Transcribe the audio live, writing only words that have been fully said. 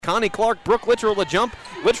Connie Clark, Brooke Littrell to jump.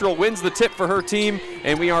 Littrell wins the tip for her team,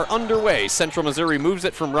 and we are underway. Central Missouri moves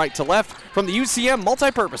it from right to left. From the UCM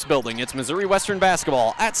Multipurpose Building, it's Missouri Western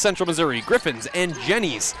basketball at Central Missouri. Griffins and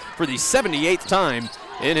Jennies for the 78th time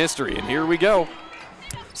in history, and here we go.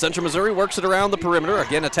 Central Missouri works it around the perimeter,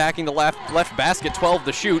 again attacking the left basket, 12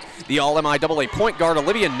 to shoot. The All-MIAA point guard,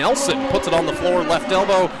 Olivia Nelson, puts it on the floor, left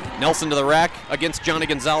elbow. Nelson to the rack against Johnny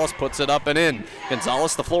Gonzalez, puts it up and in.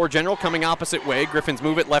 Gonzalez, the floor general, coming opposite way. Griffins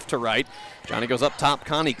move it left to right. Johnny goes up top,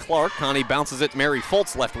 Connie Clark. Connie bounces it, Mary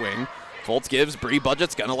Foltz, left wing. Foltz gives, Bree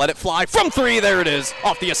Budget's gonna let it fly from three, there it is,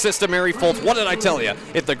 off the assist of Mary Foltz. What did I tell you?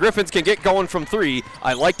 If the Griffins can get going from three,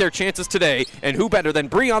 I like their chances today, and who better than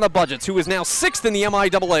Brianna Budgets, who is now 6th in the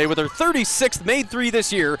MIAA with her 36th made three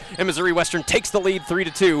this year, and Missouri Western takes the lead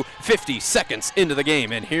 3-2, 50 seconds into the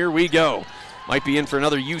game, and here we go. Might be in for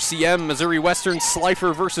another UCM Missouri Western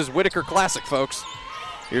Slifer versus Whitaker Classic, folks.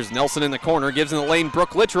 Here's Nelson in the corner, gives in the lane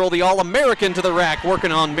Brooke Littrell, the All-American to the rack,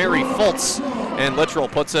 working on Mary Foltz. And Littrell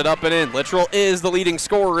puts it up and in. Littrell is the leading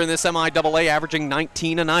scorer in this MIAA, averaging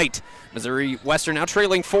 19 a night. Missouri Western now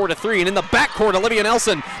trailing 4-3, and in the backcourt, Olivia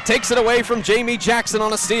Nelson takes it away from Jamie Jackson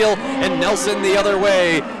on a steal, and Nelson the other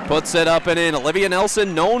way puts it up and in. Olivia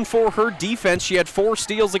Nelson, known for her defense. She had 4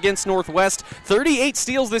 steals against Northwest, 38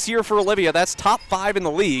 steals this year for Olivia. That's top 5 in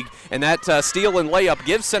the league, and that steal and layup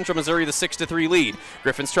gives Central Missouri the 6-3 lead.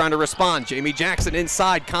 Griffins trying to respond. Jamie Jackson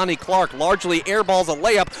inside, Connie Clark largely airballs a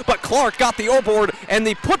layup, but Clark got the O-board and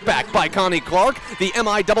the putback by Connie Clark, the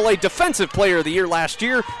MIAA Defensive Player of the Year last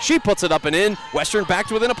year. She puts it up and in. Western back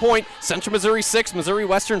to within a point. Central Missouri 6, Missouri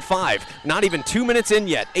Western 5. Not even 2 minutes in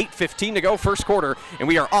yet. 8:15 to go first quarter, and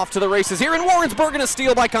we are off to the races here in Warrensburg, and a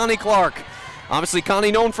steal by Connie Clark. Obviously,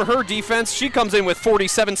 Connie known for her defense. She comes in with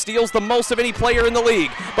 47 steals, the most of any player in the league.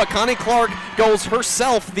 But Connie Clark goes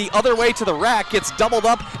herself the other way to the rack, gets doubled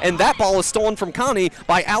up, and that ball is stolen from Connie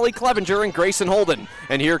by Allie Clevenger and Grayson Holden.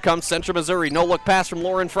 And here comes Central Missouri. No-look pass from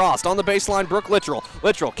Lauren Frost. On the baseline, Brooke Littrell.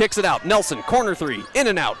 Littrell kicks it out. Nelson, corner three, in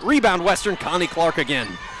and out. Rebound Western, Connie Clark again.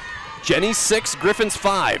 Jenny 6, Griffins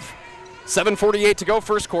 5. 7:48 to go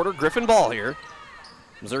first quarter. Griffin ball here.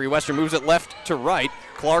 Missouri Western moves it left to right.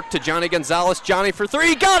 Clark to Johnny Gonzalez. Johnny for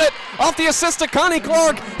three. Got it! Off the assist to Connie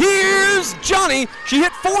Clark. Here's Johnny. She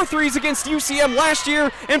hit 4 threes against UCM last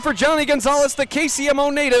year. And for Johnny Gonzalez, the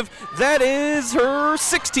KCMO native, that is her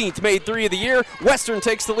 16th made three of the year. Western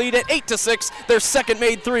takes the lead at 8-6. Their second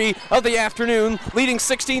made three of the afternoon. Leading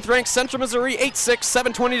 16th ranked Central Missouri 8-6.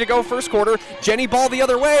 7:20 to go first quarter. Jenny ball the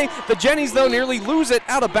other way. The Jennies, though, nearly lose it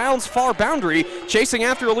out of bounds, far boundary. Chasing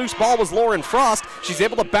after a loose ball was Lauren Frost. She's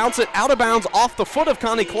able to bounce it out of bounds off the foot of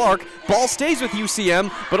Connie Clark. Ball stays with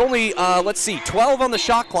UCM, but only, 12 on the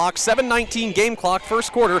shot clock, 7:19 game clock,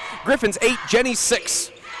 first quarter. Griffins 8, Jenny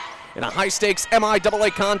 6. In a high-stakes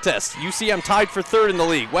MIAA contest, UCM tied for 3rd in the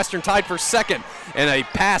league. Western tied for 2nd. And a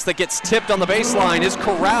pass that gets tipped on the baseline is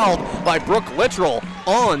corralled by Brooke Littrell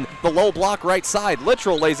on the low block right side.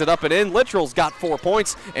 Littrell lays it up and in. Littrell's got 4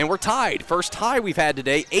 points, and we're tied. First tie we've had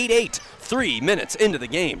today, 8-8, 3 minutes into the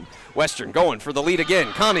game. Western going for the lead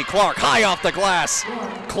again. Connie Clark high off the glass.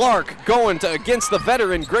 Clark going to against the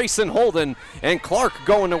veteran Grayson Holden, and Clark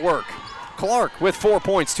going to work. Clark with 4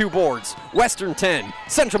 points, 2 boards. Western 10,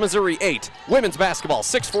 Central Missouri 8. Women's basketball,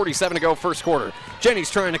 6:47 to go first quarter. Jenny's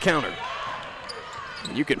trying to counter.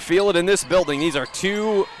 You can feel it in this building. These are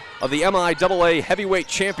 2 of the MIAA heavyweight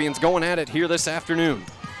champions going at it here this afternoon.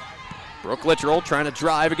 Brooke Littrell trying to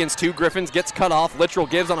drive against 2 Griffins, gets cut off. Littrell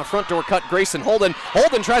gives on a front door cut, Grayson Holden.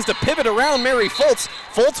 Holden tries to pivot around Mary Foltz.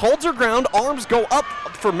 Foltz holds her ground, arms go up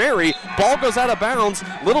for Mary. Ball goes out of bounds.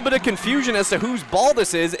 Little bit of confusion as to whose ball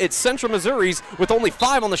this is. It's Central Missouri's with only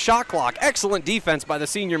 5 on the shot clock. Excellent defense by the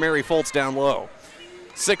senior Mary Foltz down low.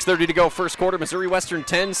 6:30 to go first quarter. Missouri Western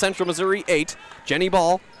 10, Central Missouri 8. Jenny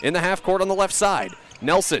ball in the half court on the left side.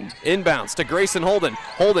 Nelson inbounds to Grayson Holden.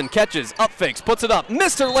 Holden catches, up fakes, puts it up,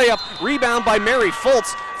 missed her layup, rebound by Mary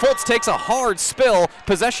Foltz. Foltz takes a hard spill,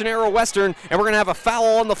 possession arrow Western, and we're going to have a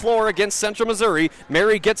foul on the floor against Central Missouri.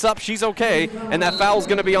 Mary gets up, she's okay, and that foul's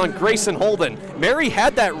going to be on Grayson Holden. Mary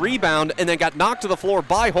had that rebound and then got knocked to the floor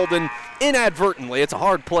by Holden inadvertently. It's a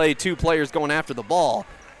hard play, 2 players going after the ball.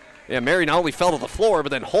 Yeah, Mary not only fell to the floor,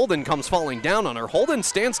 but then Holden comes falling down on her. Holden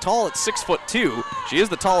stands tall at 6'2". She is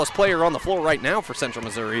the tallest player on the floor right now for Central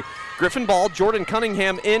Missouri. Griffin ball, Jordan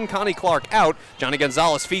Cunningham in, Connie Clark out. Johnny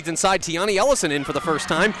Gonzalez feeds inside, Tiani Ellison in for the first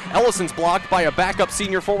time. Ellison's blocked by a backup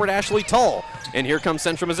senior forward, Ashley Tull. And here comes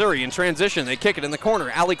Central Missouri in transition. They kick it in the corner.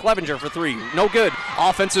 Allie Clevenger for 3. No good.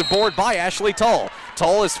 Offensive board by Ashley Tull.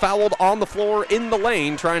 Tull is fouled on the floor in the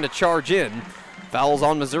lane, trying to charge in. Fouls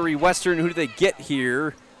on Missouri Western. Who do they get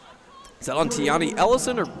here? Is that on Tiani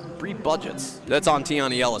Ellison or Bree Budgets? That's on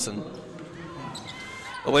Tiani Ellison.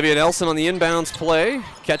 Olivia Nelson on the inbounds play.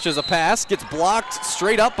 Catches a pass. Gets blocked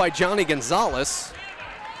straight up by Johnny Gonzalez.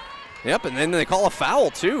 Yep, and then they call a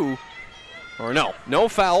foul, too. Or no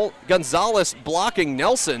foul. Gonzalez blocking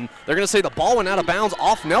Nelson. They're going to say the ball went out of bounds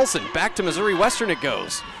off Nelson. Back to Missouri Western it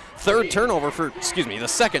goes. The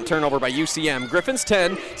second turnover by UCM. Griffins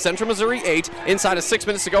 10, Central Missouri 8, inside of 6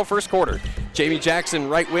 minutes to go first quarter. Jamie Jackson,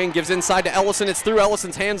 right wing, gives inside to Ellison. It's through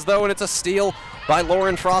Ellison's hands, though, and it's a steal by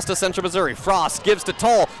Lauren Frost of Central Missouri. Frost gives to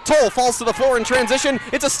Toll. Toll falls to the floor in transition.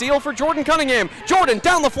 It's a steal for Jordan Cunningham. Jordan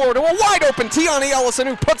down the floor to a wide-open Tiani Ellison,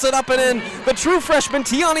 who puts it up and in. The true freshman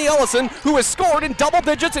Tiani Ellison, who has scored in double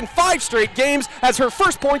digits in 5 straight games, has her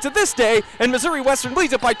first points of this day, and Missouri Western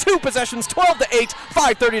leads it by 2 possessions, 12-8,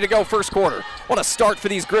 5:30 to go first quarter. What a start for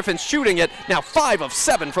these Griffins, shooting it now 5 of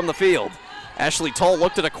 7 from the field. Ashley Toll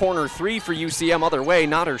looked at a corner 3 for UCM, other way,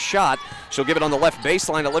 not her shot. She'll give it on the left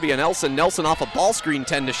baseline to Olivia Nelson. Nelson off a ball screen,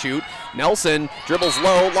 10 to shoot. Nelson dribbles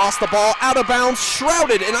low, lost the ball, out of bounds,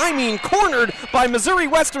 shrouded, and I mean cornered by Missouri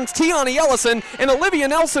Western's Tiani Ellison. And Olivia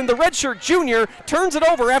Nelson, the redshirt junior, turns it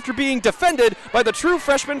over after being defended by the true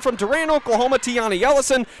freshman from Durant, Oklahoma, Tiani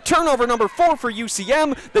Ellison. Turnover number 4 for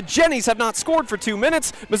UCM. The Jennies have not scored for 2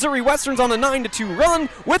 minutes. Missouri Western's on a 9-2 run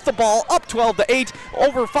with the ball up 12-8.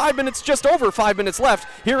 Just over 5 minutes left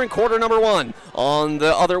here in quarter number 1. On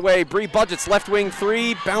the other way, Bree Budget's left wing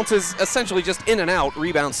 3 bounces essentially just in and out.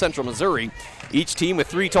 Rebound Central Missouri. Each team with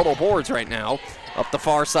 3 total boards right now. Up the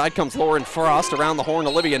far side comes Lauren Frost. Around the horn,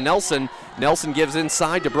 Olivia Nelson. Nelson gives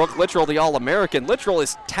inside to Brooke Littrell, the All-American. Littrell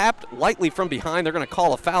is tapped lightly from behind. They're going to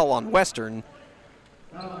call a foul on Western.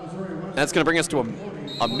 That's going to bring us to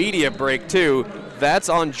a media break, too. That's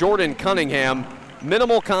on Jordan Cunningham.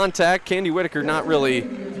 Minimal contact. Candy Whitaker not really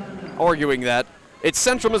arguing that. It's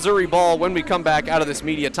Central Missouri ball when we come back out of this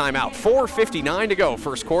media timeout. 4:59 to go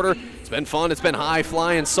first quarter. It's been fun. It's been high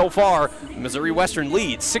flying so far. Missouri Western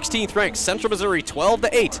leads 16th ranked Central Missouri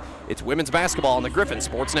 12-8. It's women's basketball on the Griffin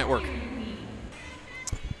Sports Network.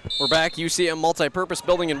 We're back. UCM Multipurpose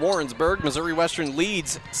Building in Warrensburg. Missouri Western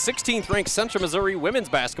leads 16th ranked Central Missouri women's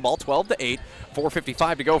basketball 12-8.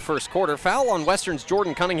 4:55 to go first quarter. Foul on Western's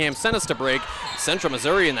Jordan Cunningham sent us to break. Central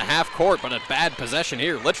Missouri in the half court, but a bad possession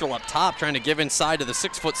here. Littrell up top trying to give inside to the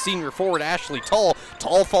 6-foot senior forward Ashley Toll.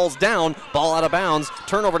 Toll falls down. Ball out of bounds.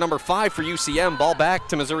 Turnover number 5 for UCM. Ball back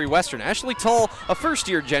to Missouri Western. Ashley Toll, a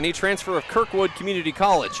first-year Jenny, transfer of Kirkwood Community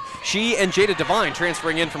College. She and Jada Devine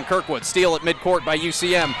transferring in from Kirkwood. Steal at midcourt by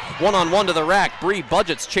UCM. One-on-one to the rack. Bree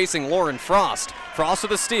Budgets chasing Lauren Frost. Frost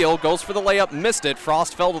with a steal, goes for the layup, missed it.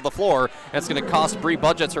 Frost fell to the floor. That's going to cost Bree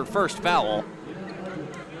Budgets her first foul.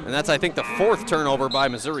 And that's, I think, the 4th turnover by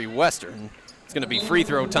Missouri Western. It's going to be free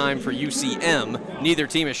throw time for UCM. Neither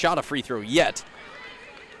team has shot a free throw yet.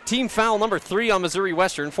 Team foul number 3 on Missouri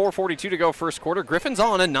Western. 4:42 to go first quarter. Griffins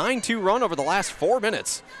on a 9-2 run over the last 4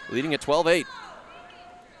 minutes, leading at 12-8.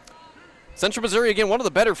 Central Missouri, again, one of the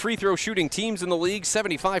better free throw shooting teams in the league,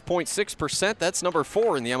 75.6%. That's number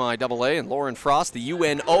 4 in the MIAA. And Lauren Frost, the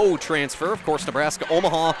UNO transfer, of course,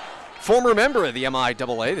 Nebraska-Omaha, former member of the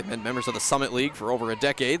MIAA. They've been members of the Summit League for over a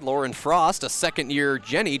decade. Lauren Frost, a second-year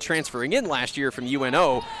Jenny, transferring in last year from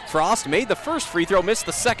UNO. Frost made the first free throw, missed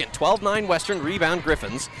the second. 12-9 Western, rebound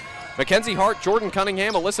Griffins. Mackenzie Hart, Jordan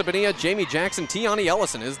Cunningham, Alyssa Bonilla, Jamie Jackson, Tiani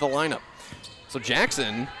Ellison is the lineup. So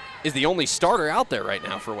Jackson is the only starter out there right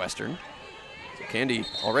now for Western. Candy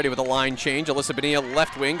already with a line change. Alyssa Bonilla,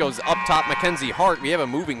 left wing, goes up top. Mackenzie Hart. We have a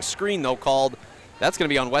moving screen, though, called. That's going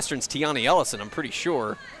to be on Western's Tiani Ellison, I'm pretty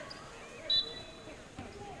sure.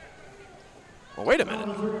 Well, wait a minute.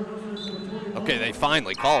 Okay, they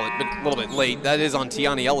finally call it, but a little bit late. That is on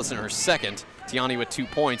Tiani Ellison, her second. Tiani with 2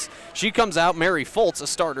 points. She comes out. Mary Foltz, a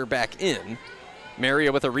starter, back in.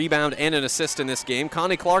 Maria with a rebound and an assist in this game.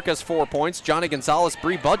 Connie Clark has 4 points. Johnny Gonzalez,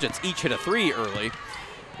 Bree Budgets each hit a 3 early.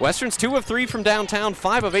 Western's 2 of 3 from downtown,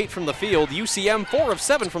 5 of 8 from the field. UCM 4 of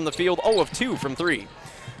 7 from the field, 0 of 2 from 3.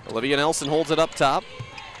 Olivia Nelson holds it up top.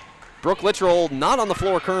 Brooke Littrell not on the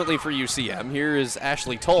floor currently for UCM. Here is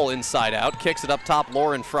Ashley Toll inside out. Kicks it up top,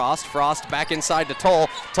 Lauren Frost. Frost back inside to Toll.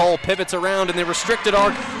 Toll pivots around in the restricted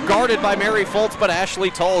arc, guarded by Mary Foltz, but Ashley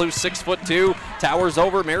Toll, who's 6'2", towers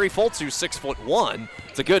over Mary Foltz, who's 6'1".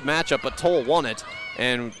 It's a good matchup, but Toll won it.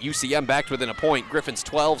 And UCM backed within a point. Griffins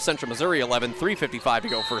 12, Central Missouri 11, 3:55 to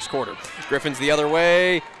go first quarter. Griffins the other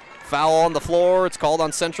way. Foul on the floor. It's called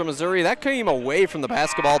on Central Missouri. That came away from the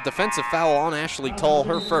basketball. Defensive foul on Ashley Toll,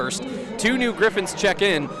 her first. 2 new Griffins check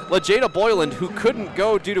in. LaJada Boyland, who couldn't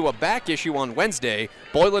go due to a back issue on Wednesday.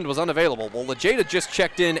 Boyland was unavailable. Well, LaJada just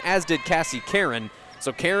checked in, as did Cassie Karen.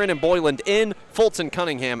 So Karen and Boyland in, Foltz and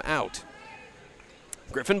Cunningham out.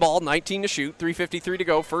 Griffin ball, 19 to shoot, 3:53 to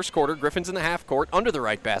go, first quarter. Griffin's in the half court, under the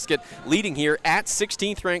right basket, leading here at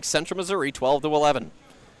 16th ranked Central Missouri, 12-11.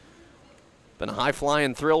 Been a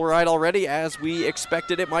high-flying thrill ride already, as we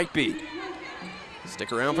expected it might be.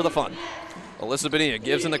 Stick around for the fun. Alyssa Bonilla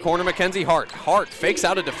gives in the corner, Mackenzie Hart. Hart fakes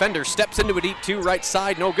out a defender, steps into a deep two, right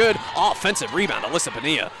side, no good. Offensive rebound, Alyssa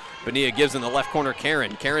Bonilla. Bonilla gives in the left corner,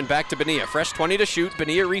 Karen. Karen back to Bonilla, fresh 20 to shoot.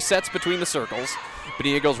 Bonilla resets between the circles.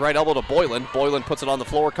 Bonilla goes right elbow to Boylan. Boylan puts it on the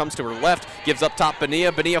floor, comes to her left, gives up top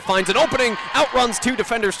Bonilla. Bonilla finds an opening, outruns two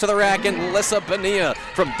defenders to the rack, and Alyssa Bonilla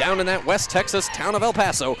from down in that West Texas town of El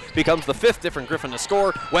Paso becomes the fifth different Griffin to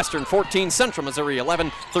score. Western 14, Central Missouri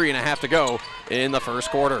 11, 3.5 to go in the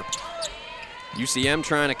first quarter. UCM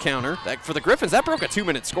trying to counter. That, for the Griffins, that broke a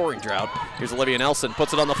 2-minute scoring drought. Here's Olivia Nelson,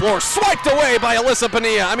 puts it on the floor, swiped away by Alyssa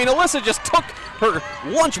Bonilla. I mean, Alyssa just took her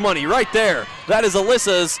lunch money right there. That is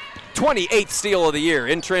Alyssa's 28th steal of the year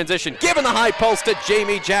in transition. Given the high post to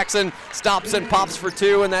Jamie Jackson. Stops and pops for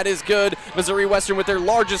two, and that is good. Missouri Western with their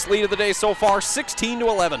largest lead of the day so far,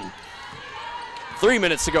 16-11. 3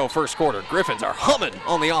 minutes to go, first quarter. Griffins are humming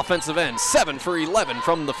on the offensive end, 7 for 11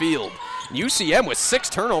 from the field. UCM with 6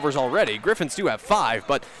 turnovers already. Griffins do have 5,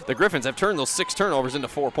 but the Griffins have turned those 6 turnovers into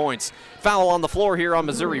 4 points. Foul on the floor here on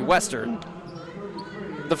Missouri Western.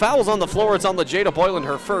 The foul's on the floor. It's on LaJada Boylan,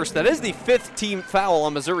 her first. That is the 5th team foul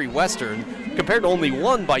on Missouri Western, compared to only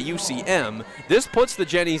 1 by UCM. This puts the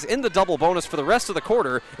Jennies in the double bonus for the rest of the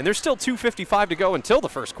quarter, and there's still 2:55 to go until the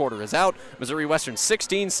first quarter is out. Missouri Western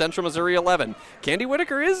 16, Central Missouri 11. Candy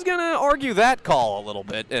Whitaker is going to argue that call a little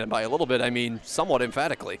bit, and by a little bit I mean somewhat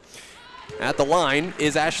emphatically. At the line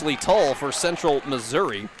is Ashley Tull for Central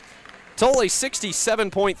Missouri. Tull, a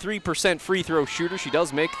 67.3% free throw shooter. She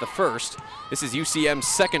does make the first. This is UCM's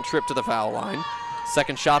second trip to the foul line.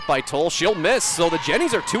 Second shot by Tull. She'll miss, so the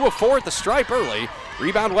Jennies are 2 of 4 at the stripe early.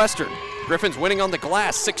 Rebound Western. Griffins winning on the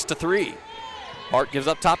glass, 6-3. Hart gives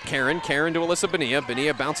up top Karen. Karen to Alyssa Bonilla.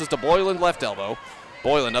 Bonilla bounces to Boylan, left elbow.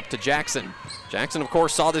 Boylan up to Jackson. Jackson, of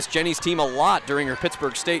course, saw this Jennies team a lot during her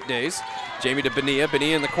Pittsburgh State days. Jamie to Bonilla.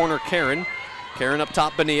 Bonilla in the corner, Karen. Karen up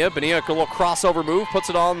top, Bonilla. Bonilla, a little crossover move, puts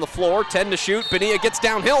it on the floor, 10 to shoot. Bonilla gets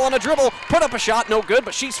downhill on a dribble, put up a shot, no good,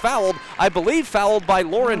 but she's fouled. I believe fouled by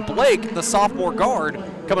Lauren Blake, the sophomore guard,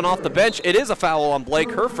 coming off the bench. It is a foul on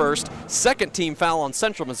Blake, her first. Second team foul on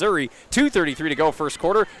Central Missouri. 2:33 to go first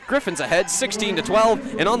quarter. Griffins ahead,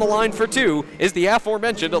 16-12, and on the line for two is the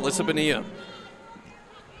aforementioned Alyssa Bonilla.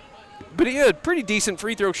 Bonilla, a pretty decent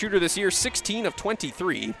free throw shooter this year, 16 of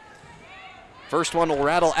 23. First one will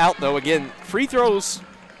rattle out, though. Again, free throws,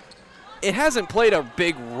 it hasn't played a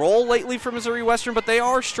big role lately for Missouri Western, but they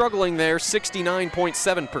are struggling there,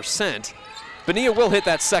 69.7%. Bonilla will hit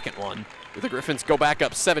that second one. The Griffins go back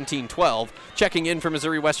up 17-12. Checking in for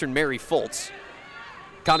Missouri Western, Mary Foltz.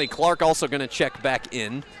 Connie Clark also going to check back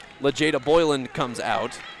in. LaJada Boylan comes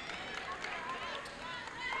out.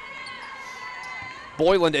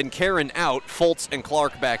 Boylan and Karen out, Foltz and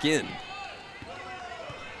Clark back in.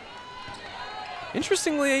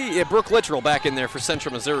 Interestingly, Brooke Littrell back in there for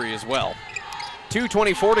Central Missouri as well.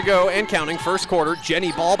 2:24 to go and counting, first quarter.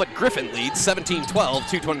 Jenny ball, but Griffin leads 17-12,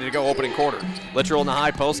 2:20 to go opening quarter. Littrell in the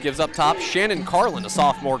high post gives up top. Shannon Carlin, a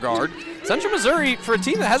sophomore guard. Central Missouri, for a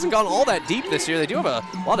team that hasn't gone all that deep this year, they do have a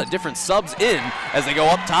lot of different subs in as they go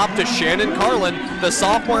up top to Shannon Carlin, the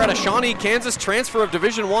sophomore out of Shawnee, Kansas, transfer of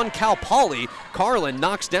Division I Cal Poly. Carlin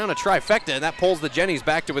knocks down a trifecta, and that pulls the Jennies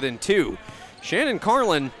back to within 2. Shannon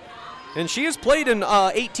Carlin, and she has played in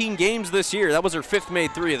 18 games this year. That was her 5th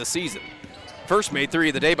made 3 of the season. First made 3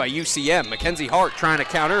 of the day by UCM. Mackenzie Hart trying to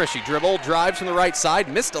counter as she dribbled, drives from the right side,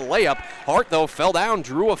 missed a layup. Hart, though, fell down,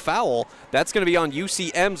 drew a foul. That's going to be on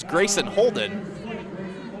UCM's Grayson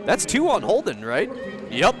Holden. That's 2 on Holden, right?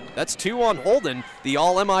 Yep, that's 2 on Holden, the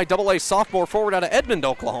all-MIAA sophomore forward out of Edmond,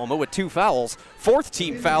 Oklahoma, with 2 fouls. 4th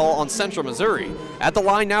team foul on Central Missouri. At the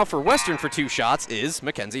line now for Western for 2 shots is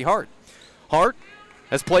Mackenzie Hart. Hart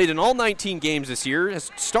has played in all 19 games this year, has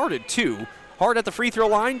started 2. Hart at the free throw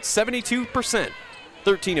line, 72%.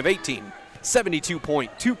 13 of 18.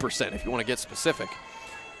 72.2% if you want to get specific.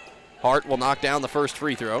 Hart will knock down the first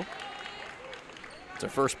free throw. It's her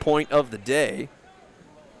first point of the day.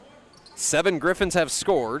 7 Griffins have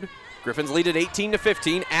scored. Griffins lead at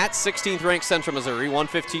 18-15 at 16th ranked Central Missouri.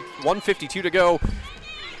 152 to go.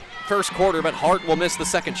 First quarter, but Hart will miss the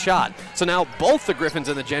second shot. So now both the Griffins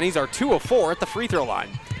and the Jennies are 2 of 4 at the free throw line.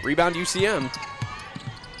 Rebound UCM.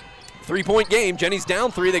 3-point game. Jennies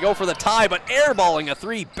down 3. They go for the tie, but airballing a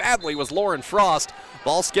 3 badly was Lauren Frost.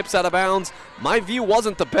 Ball skips out of bounds. My view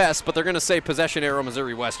wasn't the best, but they're going to say possession arrow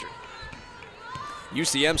Missouri Western.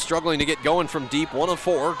 UCM struggling to get going from deep, 1 of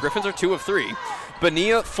 4. Griffins are 2 of 3.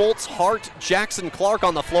 Bonilla, Foltz, Hart, Jackson, Clark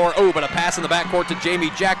on the floor. Oh, but a pass in the backcourt to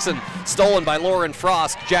Jamie Jackson, stolen by Lauren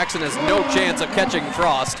Frost. Jackson has no chance of catching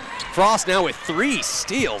Frost. Frost now with 3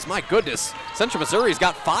 steals. My goodness, Central Missouri's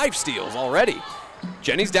got 5 steals already.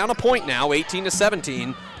 Jenny's down a point now,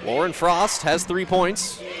 18-17. Lauren Frost has 3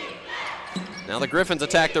 points. Now the Griffins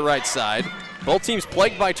attack the right side. Both teams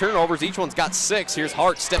plagued by turnovers. Each one's got 6. Here's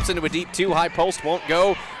Hart, steps into a deep 2. High post won't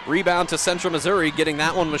go. Rebound to Central Missouri. Getting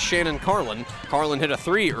that one was Shannon Carlin. Carlin hit a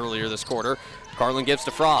 3 earlier this quarter. Carlin gives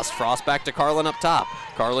to Frost. Frost back to Carlin up top.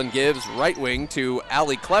 Carlin gives right wing to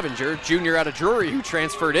Allie Clevenger, junior out of Drury, who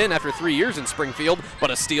transferred in after 3 years in Springfield,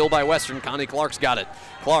 but a steal by Western. Connie Clark's got it.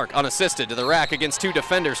 Clark, unassisted, to the rack against 2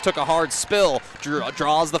 defenders. Took a hard spill.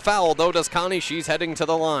 Draws the foul, though does Connie. She's heading to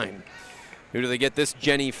the line. Who do they get this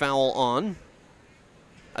Jenny foul on?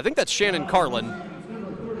 I think that's Shannon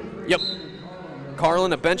Carlin. Yep.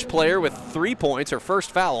 Carlin, a bench player with 3 points, her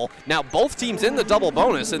first foul. Now both teams in the double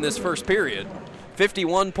bonus in this first period.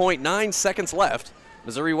 51.9 seconds left.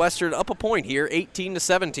 Missouri Western up a point here,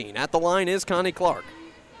 18-17. At the line is Connie Clark.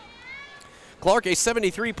 Clark, a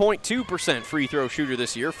 73.2% free throw shooter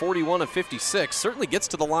this year, 41 of 56. Certainly gets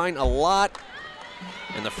to the line a lot,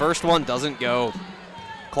 and the first one doesn't go.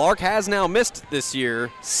 Clark has now missed this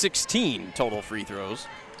year 16 total free throws.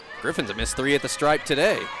 Griffins have missed 3 at the stripe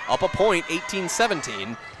today. Up a point,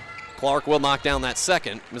 18-17. Clark will knock down that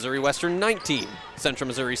second. Missouri Western 19, Central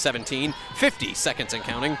Missouri 17, 50 seconds and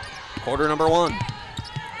counting. Quarter number 1.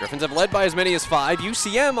 Griffins have led by as many as 5.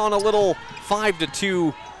 UCM on a little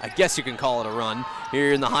 5-2, I guess you can call it a run,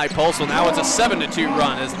 here in the high post. Well, now it's a 7-2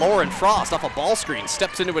 run as Lauren Frost off a ball screen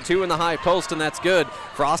steps into a 2 in the high post, and that's good.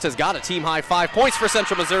 Frost has got a team high 5 points for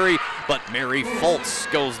Central Missouri, but Mary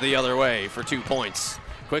Foltz goes the other way for 2 points.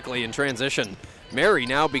 Quickly in transition, Mary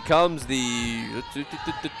now becomes the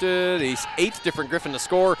 8th different Griffin to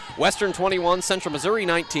score. Western 21, Central Missouri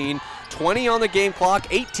 19, 20 on the game clock,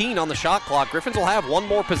 18 on the shot clock. Griffins will have 1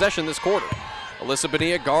 more possession this quarter. Alyssa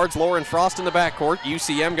Bonilla guards Lauren Frost in the backcourt.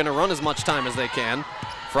 UCM going to run as much time as they can.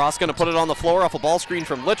 Frost going to put it on the floor off a ball screen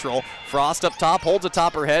from Littrell. Frost up top, holds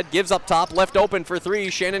atop her head, gives up top, left open for 3.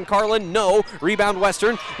 Shannon Carlin, no. Rebound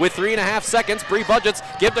Western with 3.5 seconds. Bree Budgets,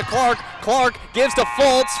 give to Clark. Clark gives to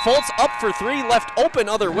Foltz. Foltz up for 3, left open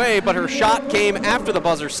other way, but her shot came after the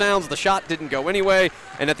buzzer sounds. The shot didn't go anyway.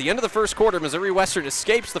 And at the end of the first quarter, Missouri Western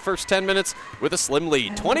escapes the first 10 minutes with a slim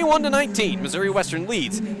lead. 21-19, Missouri Western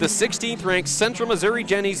leads the 16th ranked Central Missouri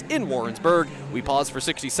Jennies in Warrensburg. We pause for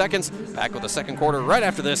 60 seconds. Back with the second quarter right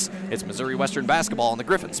after this. It's Missouri Western basketball on the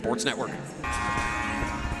Griffin Sports Network.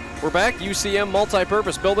 We're back, UCM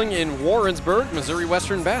Multi-Purpose Building in Warrensburg. Missouri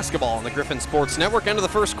Western basketball on the Griffin Sports Network. End of the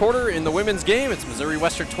first quarter in the women's game. It's Missouri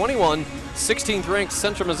Western 21, 16th ranked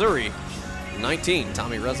Central Missouri 19.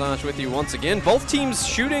 Tommy Rezach with you once again. Both teams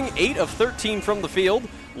shooting 8 of 13 from the field.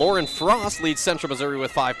 Lauren Frost leads Central Missouri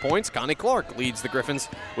with 5 points. Connie Clark leads the Griffins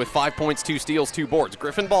with 5 points, 2 steals, 2 boards.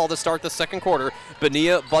 Griffin ball to start the second quarter.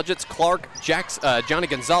 Bonilla, Budgets, Clark, Johnny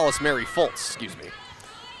Gonzalez, Mary Foltz,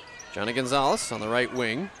 Johnny Gonzalez on the right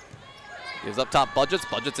wing. Gives up top Budgets.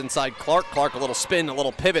 Budgets inside Clark. Clark a little spin, a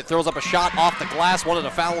little pivot, throws up a shot off the glass. Wanted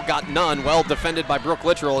a foul, got none. Well defended by Brooke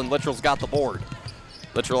Littrell, and Littrell's got the board.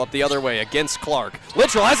 Littrell up the other way against Clark.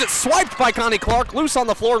 Littrell has it swiped by Connie Clark. Loose on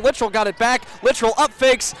the floor. Littrell got it back. Littrell up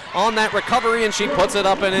fakes on that recovery, and she puts it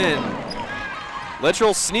up and in.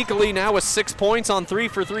 Littrell sneakily now with 6 points on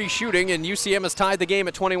 3-for-3 shooting, and UCM has tied the game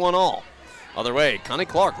at 21 all. Other way, Connie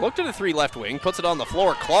Clark looked at a 3 left wing, puts it on the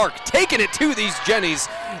floor. Clark taking it to these Jennies,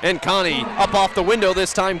 and Connie up off the window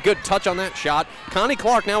this time. Good touch on that shot. Connie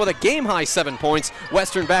Clark now with a game-high 7 points.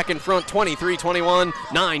 Western back in front, 23-21,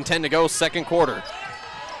 9-10 to go, second quarter.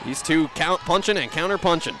 These two punching and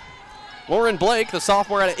counter-punching. Lauren Blake, the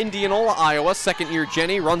sophomore out of Indianola, Iowa, second-year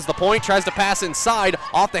Jenny, runs the point, tries to pass inside,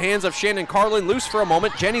 off the hands of Shannon Carlin, loose for a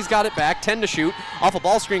moment. Jenny's got it back, 10 to shoot. Off a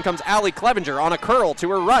ball screen comes Allie Clevenger on a curl to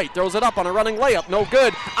her right, throws it up on a running layup, no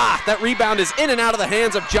good. That rebound is in and out of the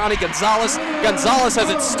hands of Johnny Gonzalez. Gonzalez has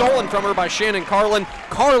it stolen from her by Shannon Carlin.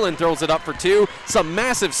 Carlin throws it up for 2. Some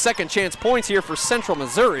massive second chance points here for Central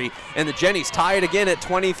Missouri, and the Jennies tie it again at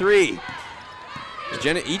 23.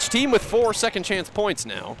 Each team with 4 second chance points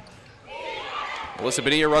now. Alyssa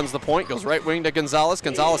Bonilla runs the point, goes right wing to Gonzalez.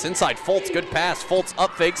 Gonzalez inside Foltz, good pass. Foltz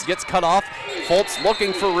up fakes, gets cut off. Foltz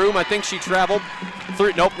looking for room. I think she traveled.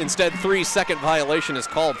 Nope, instead 3-second violation is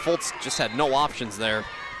called. Foltz just had no options there.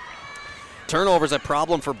 Turnovers a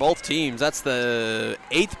problem for both teams. That's the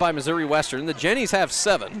 8th by Missouri Western. The Jennies have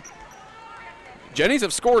 7. Jennies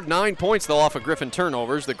have scored 9 points, though, off of Griffin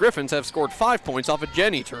turnovers. The Griffins have scored 5 points off of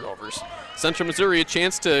Jenny turnovers. Central Missouri a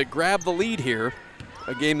chance to grab the lead here.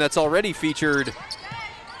 A game that's already featured,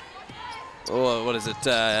 what is it?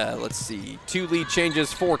 Let's see. 2 lead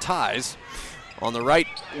changes, 4 ties. On the right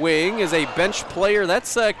wing is a bench player.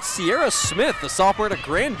 That's Sierra Smith, the sophomore at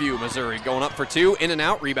Grandview, Missouri, going up for 2. In and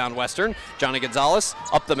out, rebound Western. Johnny Gonzalez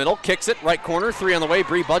up the middle, kicks it, right corner, 3 on the way.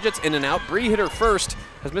 Bree Budget's in and out. Bree hit her first,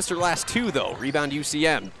 has missed her last 2, though. Rebound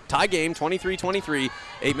UCM. Tie game, 23-23,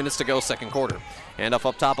 8 minutes to go, second quarter. Hand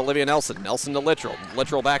up top, Olivia Nelson. Nelson to Littrell.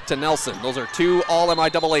 Littrell back to Nelson. Those are 2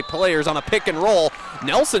 all-MIAA players on a pick and roll.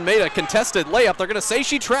 Nelson made a contested layup. They're going to say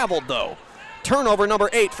she traveled, though. Turnover number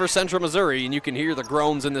 8 for Central Missouri, and you can hear the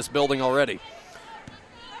groans in this building already.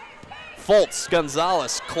 Fultz,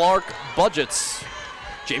 Gonzalez, Clark, Budgets.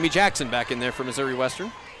 Jamie Jackson back in there for Missouri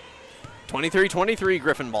Western. 23-23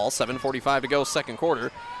 Griffin ball, 7:45 to go, second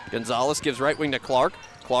quarter. Gonzalez gives right wing to Clark.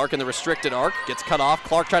 Clark in the restricted arc, gets cut off.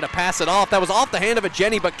 Clark tried to pass it off. That was off the hand of a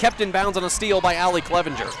Jenny, but kept in bounds on a steal by Allie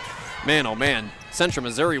Clevenger. Man, oh man, Central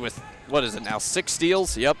Missouri with, what is it now, 6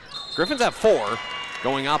 steals? Yep. Griffins have 4.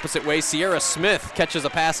 Going opposite way, Sierra Smith catches a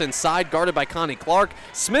pass inside, guarded by Connie Clark.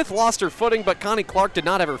 Smith lost her footing, but Connie Clark did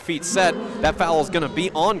not have her feet set. That foul is going to be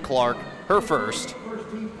on Clark, her first.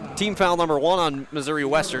 Team foul number 1 on Missouri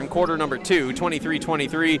Western, quarter number 2,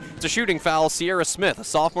 23-23. It's a shooting foul. Sierra Smith, a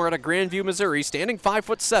sophomore out of Grandview, Missouri, standing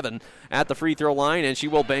 5'7" at the free throw line, and she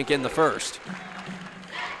will bank in the first.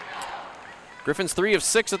 Griffins 3 of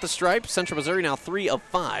 6 at the stripe. Central Missouri now 3 of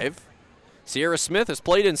 5. Sierra Smith has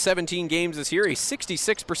played in 17 games this year, a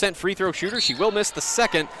 66% free throw shooter. She will miss the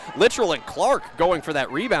second. Littrell and Clark going for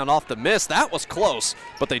that rebound off the miss. That was close,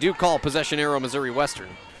 but they do call possession arrow Missouri Western.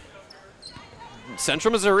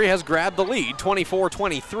 Central Missouri has grabbed the lead,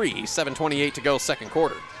 24-23, 7:28 to go, second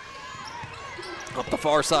quarter. Up the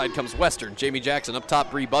far side comes Western. Jamie Jackson up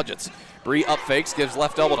top, Bree Budgets. Bree up fakes, gives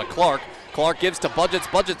left elbow to Clark. Clark gives to Budgets.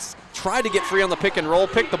 Budgets tried to get free on the pick and roll,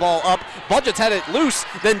 picked the ball up. Budgets had it loose,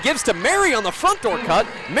 then gives to Mary on the front door cut.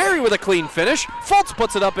 Mary with a clean finish. Fultz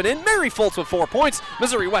puts it up and in. Mary Fultz with 4 points.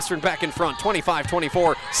 Missouri Western back in front,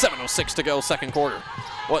 25-24, 7:06 to go, second quarter.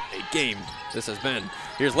 What a game this has been.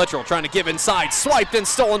 Here's Littrell trying to give inside. Swiped and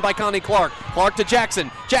stolen by Connie Clark. Clark to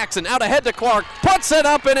Jackson. Jackson out ahead to Clark. Puts it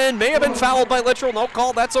up and in. May have been fouled by Littrell. No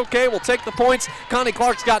call. That's okay. We'll take the points. Connie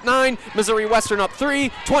Clark's got 9. Missouri Western up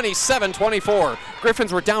 3. 27-24.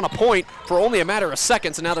 Griffins were down a point for only a matter of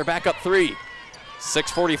seconds, and now they're back up 3.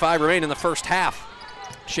 6:45 remain in the first half.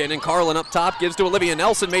 Shannon Carlin up top, gives to Olivia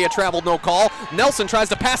Nelson. May have traveled, no call. Nelson tries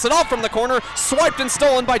to pass it off from the corner. Swiped and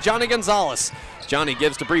stolen by Johnny Gonzalez. Johnny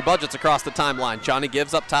gives to Bree Budgets across the timeline. Johnny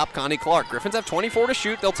gives up top, Connie Clark. Griffins have 24 to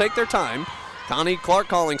shoot. They'll take their time. Connie Clark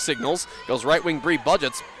calling signals. Goes right wing Bree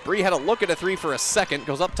Budgets. Bree had a look at a 3 for a second.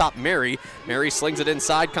 Goes up top Mary. Mary slings it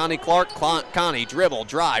inside Connie Clark. Connie dribble,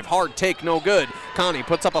 drive, hard take, no good. Connie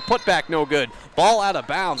puts up a putback, no good. Ball out of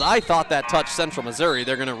bounds. I thought that touched Central Missouri.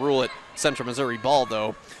 They're going to rule it Central Missouri ball,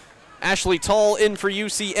 though. Ashley Tull in for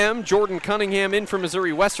UCM. Jordan Cunningham in for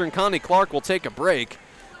Missouri Western. Connie Clark will take a break.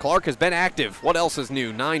 Clark has been active. What else is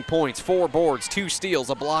new? 9 points, 4 boards, 2 steals,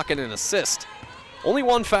 a block, and an assist. Only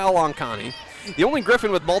 1 foul on Connie. The only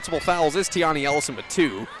Griffin with multiple fouls is Tiani Ellison with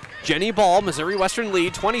 2. Jenny Ball, Missouri Western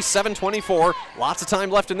lead, 27-24. Lots of time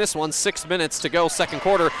left in this one. 6 minutes to go, second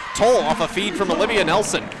quarter. Toll off a feed from Olivia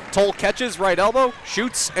Nelson. Toll catches, right elbow,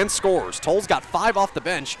 shoots, and scores. Toll's got 5 off the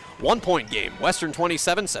bench. 1-point game. Western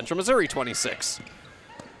 27, Central Missouri 26.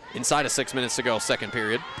 Inside of 6 minutes to go, second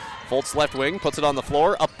period. Fultz left wing, puts it on the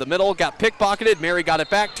floor, up the middle, got pickpocketed. Mary got it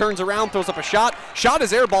back, turns around, throws up a shot. Shot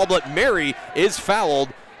is airball, but Mary is fouled.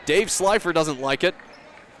 Dave Slifer doesn't like it.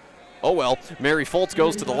 Oh well, Mary Fultz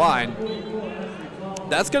goes to the line.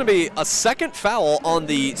 That's going to be a second foul on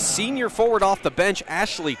the senior forward off the bench,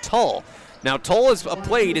 Ashley Tull. Now, Tull has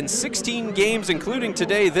played in 16 games, including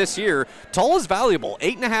today this year. Tull is valuable,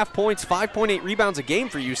 8.5 points, 5.8 rebounds a game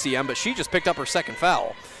for UCM, but she just picked up her second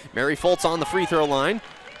foul. Mary Fultz on the free throw line.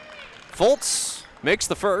 Fultz makes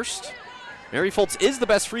the first. Mary Fultz is the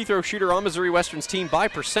best free throw shooter on Missouri Western's team by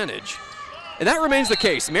percentage. And that remains the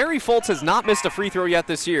case. Mary Fultz has not missed a free throw yet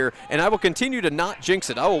this year, and I will continue to not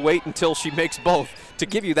jinx it. I will wait until she makes both to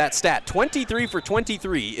give you that stat. 23 for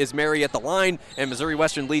 23 is Mary at the line, and Missouri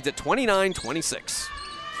Western leads at 29-26.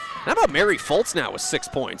 How about Mary Fultz now with 6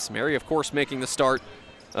 points? Mary, of course, making the start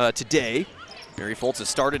today. Mary Fultz has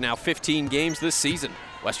started now 15 games this season.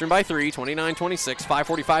 Western by 3, 29-26,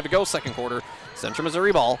 5:45 to go, second quarter. Central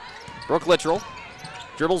Missouri ball. Brooke Littrell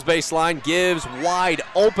dribbles baseline, gives wide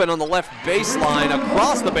open on the left baseline.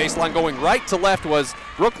 Across the baseline, going right to left was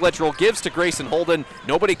Brooke Littrell, gives to Grayson Holden.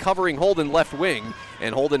 Nobody covering Holden left wing.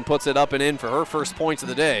 and Holden puts it up and in for her first points of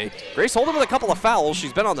the day. Grace Holden with a couple of fouls.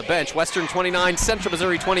 She's been on the bench. Western 29, Central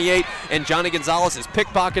Missouri 28, and Johnny Gonzalez is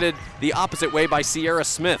pickpocketed the opposite way by Sierra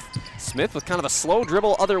Smith. Smith with kind of a slow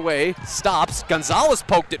dribble other way, stops. Gonzalez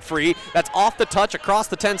poked it free. That's off the touch across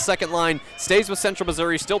the 10-second line. Stays with Central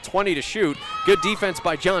Missouri, still 20 to shoot. Good defense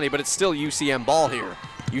by Johnny, but it's still UCM ball here.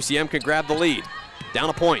 UCM can grab the lead. Down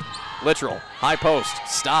a point. Littrell, high post,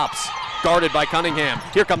 stops. Guarded by Cunningham.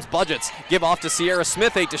 Here comes Budgets. Give off to Sierra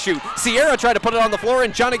Smith, 8 to shoot. Sierra tried to put it on the floor,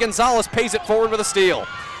 and Johnny Gonzalez pays it forward with a steal.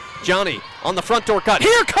 Johnny on the front door cut.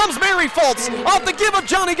 Here comes Mary Fultz off the give of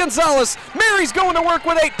Johnny Gonzalez. Mary's going to work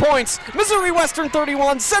with 8 points. Missouri Western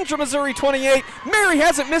 31, Central Missouri 28. Mary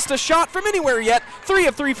hasn't missed a shot from anywhere yet. 3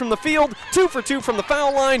 of 3 from the field, 2 for 2 from the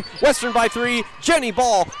foul line. Western by 3. Jenny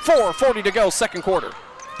ball, 4:40 to go, second quarter.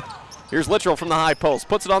 Here's Littrell from the high post,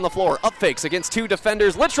 puts it on the floor, up fakes against 2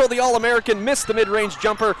 defenders. Littrell, the All-American, missed the mid-range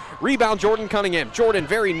jumper. Rebound, Jordan Cunningham. Jordan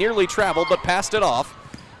very nearly traveled, but passed it off.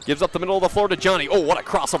 Gives up the middle of the floor to Johnny. Oh, what a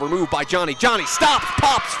crossover move by Johnny. Johnny stops,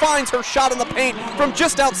 pops, finds her shot in the paint from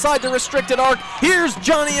just outside the restricted arc. Here's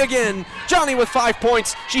Johnny again. Johnny with 5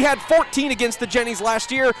 points. She had 14 against the Jennies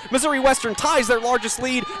last year. Missouri Western ties their largest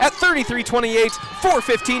lead at 33-28.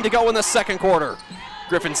 4:15 to go in the second quarter.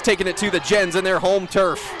 Griffin's taking it to the Gens in their home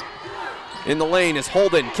turf. In the lane is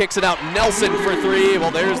Holden, kicks it out, Nelson for 3. Well,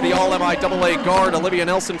 there's the All-MIAA guard, Olivia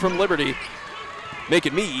Nelson from Liberty.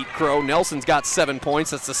 Making me eat crow. Nelson's got 7 points.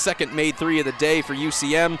 That's the second made 3 of the day for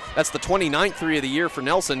UCM. That's the 29th 3 of the year for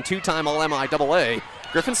Nelson, 2-time All-MIAA.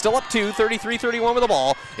 Griffin still up 2, 33-31 with the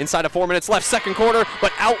ball. Inside of 4 minutes left, second quarter,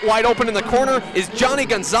 but out wide open in the corner is Johnny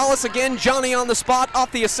Gonzalez again. Johnny on the spot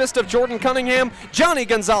off the assist of Jordan Cunningham. Johnny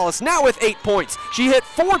Gonzalez now with 8 points. She hit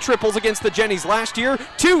 4 triples against the Jennies last year,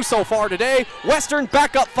 2 so far today. Western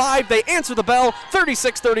back up 5. They answer the bell,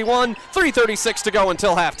 36-31, 3:36 to go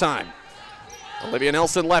until halftime. Olivia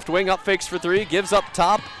Nelson left wing, up fakes for 3, gives up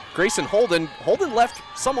top. Grayson Holden. Holden left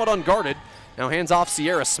somewhat unguarded. Now hands off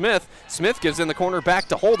Sierra Smith. Smith gives in the corner back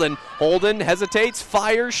to Holden. Holden hesitates,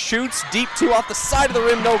 fires, shoots, deep 2 off the side of the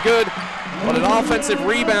rim, no good. But an offensive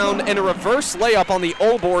rebound and a reverse layup on the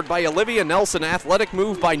O board by Olivia Nelson. Athletic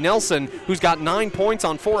move by Nelson, who's got 9 points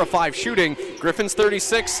on 4 of 5 shooting. Griffin's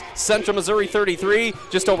 36, Central Missouri 33.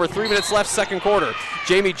 Just over 3 minutes left, second quarter.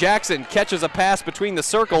 Jamie Jackson catches a pass between the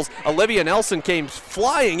circles. Olivia Nelson came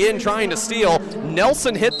flying in trying to steal.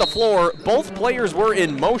 Nelson hit the floor. Both players were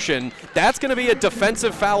in motion. That's going to be a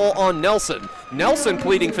defensive foul on Nelson. Nelson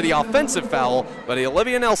pleading for the offensive foul, but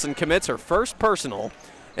Olivia Nelson commits her first personal,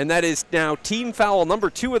 and that is now team foul number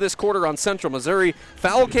 2 of this quarter on Central Missouri.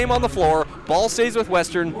 Foul came on the floor. Ball stays with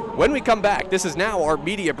Western. When we come back, this is now our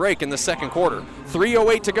media break in the second quarter.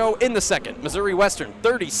 3:08 to go in the second. Missouri Western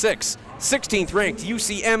 36, 16th ranked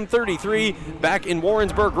UCM 33. Back in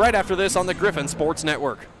Warrensburg right after this on the Griffin Sports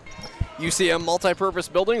Network. UCM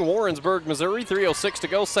Multipurpose Building, Warrensburg, Missouri, 3:06 to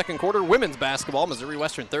go, second quarter. Women's basketball, Missouri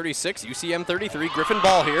Western 36, UCM 33. Griffin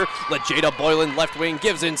ball here. Jada Boylan left wing,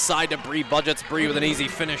 gives inside to Bree Budgets. Bree with an easy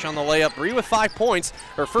finish on the layup. Bree with 5 points,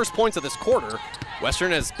 her first points of this quarter.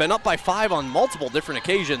 Western has been up by 5 on multiple different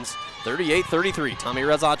occasions. 38-33. Tommy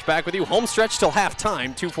Rezach back with you. Home stretch till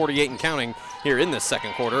halftime, 2:48 and counting here in this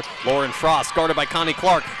second quarter. Lauren Frost guarded by Connie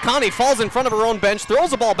Clark. Connie falls in front of her own bench,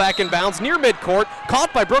 throws the ball back in bounds near midcourt,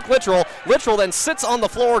 caught by Brooke Littrell. Littrell then sits on the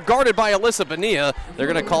floor, guarded by Alyssa Bonilla. They're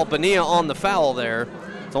going to call Bonilla on the foul there.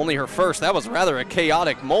 It's only her first. That was rather a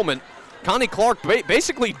chaotic moment. Connie Clark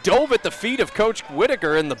basically dove at the feet of Coach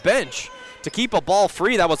Whitaker in the bench to keep a ball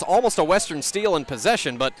free. That was almost a Western steal in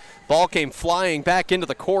possession, but ball came flying back into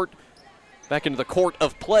the court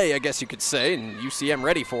of play, I guess you could say, and UCM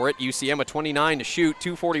ready for it. UCM with 29 to shoot,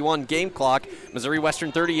 2:41 game clock. Missouri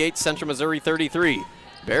Western 38, Central Missouri 33.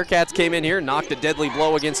 Bearcats came in here, knocked a deadly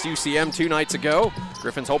blow against UCM 2 nights ago.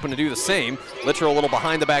 Griffin's hoping to do the same. Littrell a little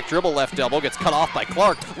behind the back dribble, left elbow, gets cut off by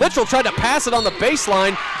Clark. Littrell tried to pass it on the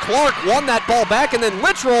baseline. Clark won that ball back, and then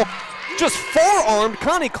Littrell just forearmed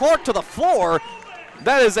Connie Clark to the floor.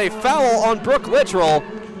 That is a foul on Brooke Littrell.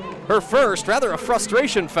 Her first, rather a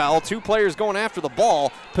frustration foul. 2 players going after the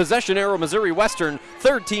ball. Possession arrow Missouri Western.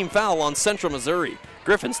 3rd team foul on Central Missouri.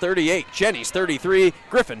 Griffin's 38, Jenny's 33.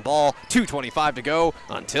 Griffin ball, 2:25 to go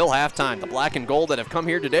until halftime. The black and gold that have come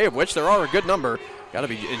here today, of which there are a good number, got to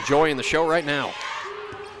be enjoying the show right now.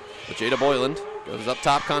 But Jada Boylan goes up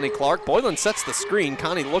top, Connie Clark. Boylan sets the screen.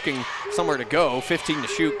 Connie looking somewhere to go. 15 to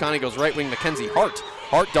shoot. Connie goes right wing, Mackenzie Hart.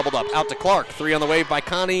 Hart doubled up, out to Clark. 3 on the wave by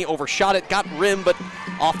Connie, overshot it, got rim, but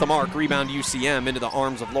off the mark. Rebound UCM into the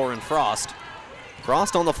arms of Lauren Frost.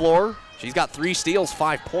 Frost on the floor. She's got 3 steals,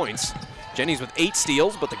 5 points. Jenny's with 8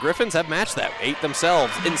 steals, but the Griffins have matched that. 8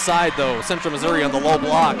 themselves. Inside, though, Central Missouri on the low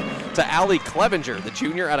block to Allie Clevenger, the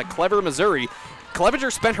junior out of Clever, Missouri.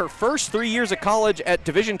 Clevenger spent her first 3 years at college at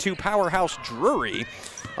Division II powerhouse Drury.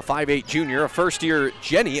 A 5'8 junior, a first-year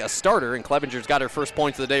Jenny, a starter, and Clevenger's got her first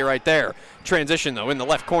points of the day right there. Transition, though, in the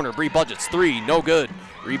left corner. Bree Budget's 3, no good.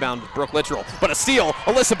 Rebound, Brooke Littrell. But a steal,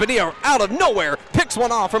 Alyssa Bonilla out of nowhere, picks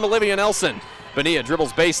one off from Olivia Nelson. Bonilla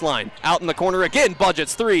dribbles baseline, out in the corner again,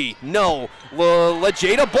 Budget's 3, no.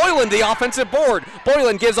 Lejada Boylan, the offensive board.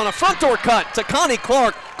 Boylan gives on a front door cut to Connie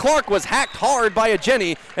Clark. Clark was hacked hard by a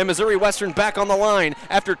Jenny, and Missouri Western back on the line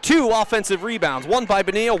after 2 offensive rebounds, one by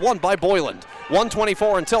Bonilla, one by Boylan.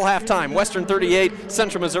 1:24 until halftime, Western 38,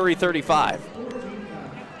 Central Missouri 35.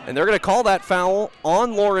 And they're going to call that foul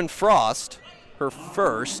on Lauren Frost, her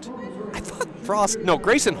first. I thought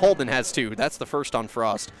Grayson Holden has 2. That's the first on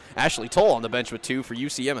Frost. Ashley Toll on the bench with 2 for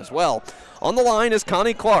UCM as well. On the line is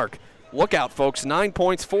Connie Clark. Look out, folks. 9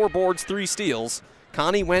 points, 4 boards, 3 steals.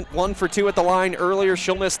 Connie went 1 for 2 at the line earlier.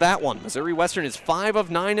 She'll miss that one. Missouri Western is 5 of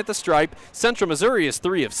 9 at the stripe. Central Missouri is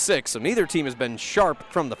 3 of 6, so neither team has been sharp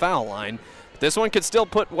from the foul line. But this one could still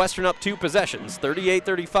put Western up 2 possessions.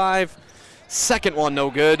 38-35. Second one no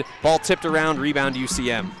good. Ball tipped around, rebound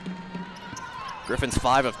UCM. Griffins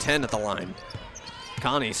 5 of 10 at the line.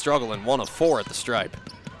 Connie struggling, 1 of 4 at the stripe.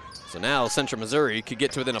 So now Central Missouri could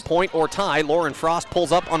get to within a point or tie. Lauren Frost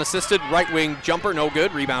pulls up unassisted, right wing jumper, no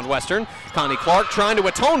good. Rebound Western. Connie Clark trying to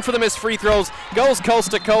atone for the missed free throws. Goes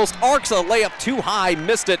coast to coast, arcs a layup too high,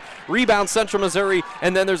 missed it. Rebound Central Missouri,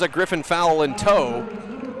 and then there's a Griffin foul in tow.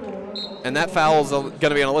 And that foul is going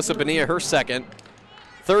to be on Alyssa Bonilla, her second.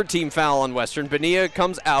 Third team foul on Western. Bonilla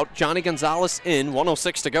comes out. Johnny Gonzalez in.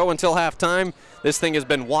 1:06 to go until halftime. This thing has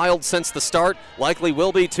been wild since the start. Likely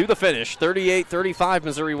will be to the finish. 38-35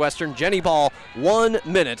 Missouri Western. Jenny ball 1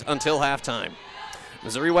 minute until halftime.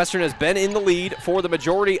 Missouri Western has been in the lead for the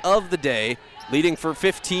majority of the day, leading for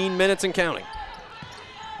 15 minutes and counting.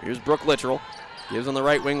 Here's Brooke Littrell. Gives on the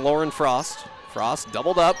right wing Lauren Frost. Frost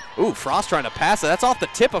doubled up. Ooh, Frost trying to pass it. That's off the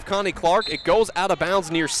tip of Connie Clark. It goes out of bounds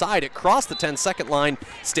near side. It crossed the 10-second line.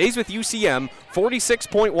 Stays with UCM.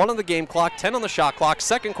 46.1 on the game clock, 10 on the shot clock.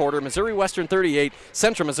 Second quarter, Missouri Western 38,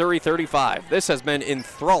 Central Missouri 35. This has been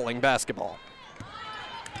enthralling basketball.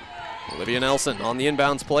 Olivia Nelson on the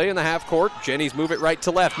inbounds play in the half court. Jenny's move it right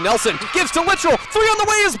to left. Nelson gives to Littrell. 3 on the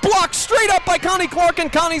way is blocked straight up by Connie Clark,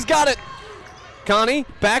 and Connie's got it. Connie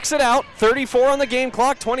backs it out. 34 on the game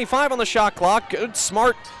clock, 25 on the shot clock. Good,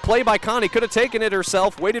 smart play by Connie. Could have taken it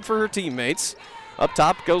herself, waited for her teammates. Up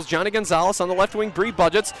top goes Johnny Gonzalez on the left wing. Bree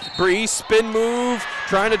Budgets. Bree spin move,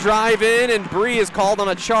 trying to drive in, and Bree is called on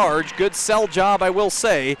a charge. Good sell job, I will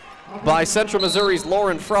say, by Central Missouri's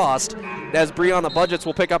Lauren Frost, as Brianna Budgets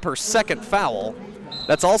will pick up her second foul.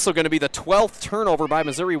 That's also going to be the 12th turnover by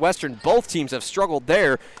Missouri Western. Both teams have struggled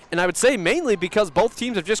there, and I would say mainly because both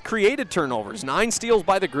teams have just created turnovers. 9 steals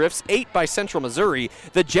by the Griffs, 8 by Central Missouri.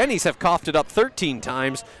 The Jennies have coughed it up 13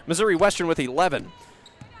 times. Missouri Western with 11.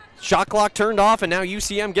 Shot clock turned off, and now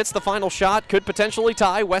UCM gets the final shot. Could potentially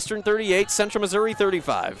tie. Western 38, Central Missouri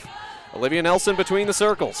 35. Olivia Nelson between the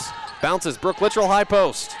circles. Bounces, Brooke Littrell high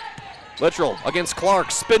post. Littrell against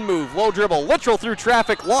Clark, spin move, low dribble. Littrell through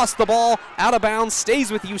traffic, lost the ball, out of bounds,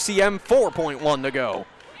 stays with UCM, 4.1 to go.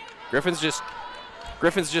 Griffin's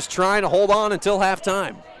just trying to hold on until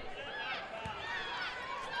halftime.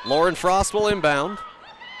 Lauren Frost will inbound.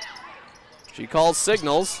 She calls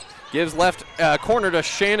signals, gives left corner to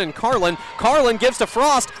Shannon Carlin. Carlin gives to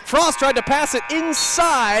Frost. Frost tried to pass it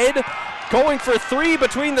inside. Going for 3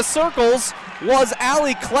 between the circles was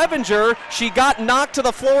Allie Clevenger. She got knocked to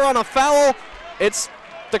the floor on a foul. It's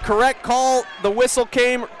the correct call. The whistle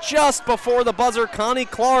came just before the buzzer. Connie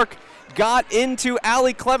Clark got into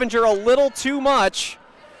Allie Clevenger a little too much.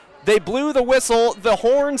 They blew the whistle. The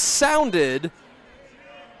horn sounded.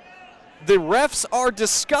 The refs are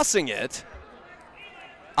discussing it.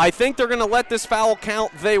 I think they're going to let this foul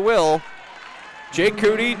count. They will. Jake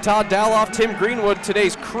Cootie, Todd Daloff, Tim Greenwood,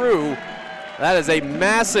 today's crew. That is a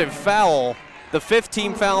massive foul. The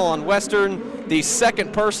 5th foul on Western, the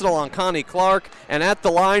second personal on Connie Clark, and at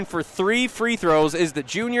the line for 3 free throws is the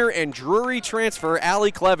junior and Drury transfer,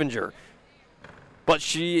 Allie Clevenger. But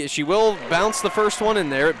she will bounce the first one in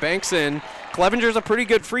there. It banks in. Clevenger's a pretty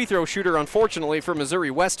good free throw shooter, unfortunately, for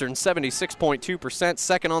Missouri Western, 76.2%.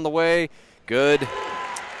 Second on the way. Good.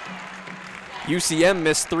 UCM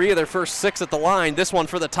missed 3 of their first 6 at the line. This one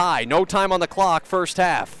for the tie. No time on the clock, first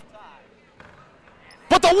half.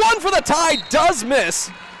 But the one for the tie does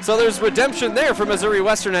miss. So there's redemption there for Missouri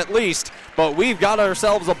Western at least. But we've got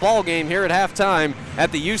ourselves a ball game here at halftime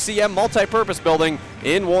at the UCM Multipurpose Building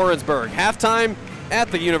in Warrensburg. Halftime at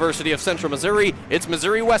the University of Central Missouri. It's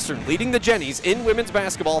Missouri Western leading the Jennies in women's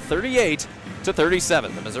basketball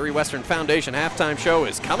 38-37. The Missouri Western Foundation halftime show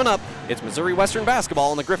is coming up. It's Missouri Western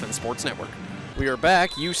basketball on the Griffin Sports Network. We are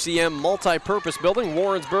back. UCM Multi-Purpose Building,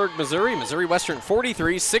 Warrensburg, Missouri. Missouri Western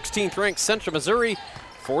 43, 16th ranked Central Missouri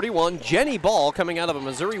 41. Jenny Ball coming out of a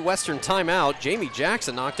Missouri Western timeout. Jamie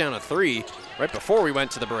Jackson knocked down a three right before we went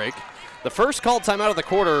to the break. The first called timeout of the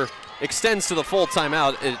quarter extends to the full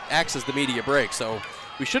timeout. It acts as the media break, so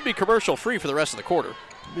we should be commercial free for the rest of the quarter.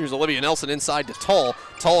 Here's Olivia Nelson inside to Tull.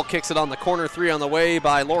 Tull kicks it on the corner, three on the way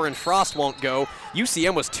by Lauren Frost, won't go.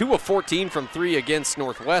 UCM was 2 of 14 from three against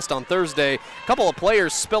Northwest on Thursday. A couple of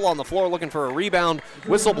players spill on the floor looking for a rebound.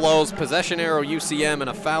 Whistle blows, possession arrow UCM, and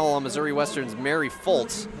a foul on Missouri Western's Mary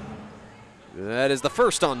Foltz. That is the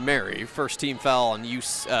first on Mary. First team foul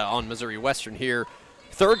on Missouri Western here.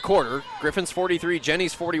 Third quarter, Griffin's 43,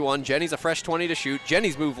 Jenny's 41. Jenny's a fresh 20 to shoot.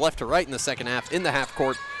 Jenny's moved left to right in the second half in the half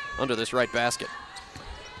court under this right basket.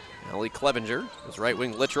 Allie Clevenger is right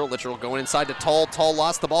wing Littrell. Littrell going inside to Tull. Tull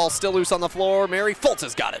lost the ball, still loose on the floor. Mary Foltz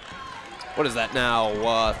has got it. What is that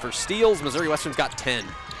now? For steals, Missouri Western's got 10.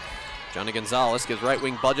 Johnny Gonzalez gives right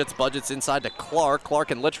wing Budgets. Budgets inside to Clark.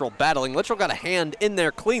 Clark and Littrell battling. Littrell got a hand in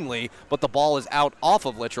there cleanly, but the ball is out off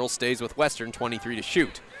of Littrell. Stays with Western, 23 to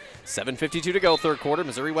shoot. 7:52 to go, third quarter.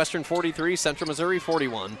 Missouri Western 43, Central Missouri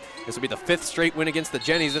 41. This will be the 5th straight win against the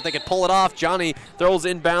Jennies. If they could pull it off, Johnny throws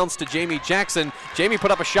inbounds to Jamie Jackson. Jamie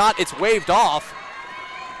put up a shot. It's waved off.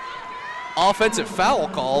 Offensive foul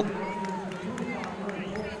called.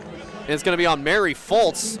 And it's going to be on Mary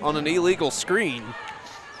Foltz on an illegal screen.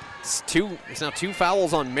 It's now 2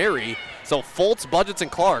 fouls on Mary. So Foltz, Budgets,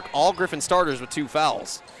 and Clark, all Griffin starters with 2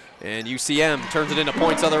 fouls. And UCM turns it into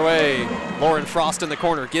points other way. Lauren Frost in the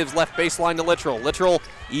corner gives left baseline to Littrell. Littrell,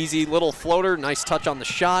 easy little floater, nice touch on the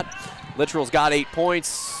shot. Littrell's got 8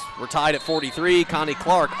 points. We're tied at 43. Connie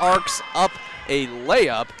Clark arcs up a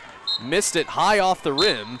layup, missed it high off the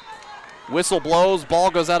rim. Whistle blows,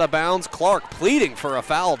 ball goes out of bounds. Clark pleading for a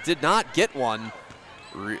foul, did not get one.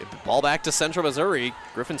 Ball back to Central Missouri.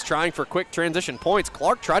 Griffin's trying for quick transition points.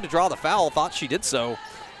 Clark tried to draw the foul, thought she did so.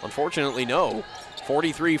 Unfortunately, no.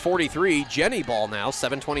 43-43, Jenny ball now,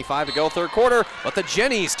 7:25 to go, third quarter, but the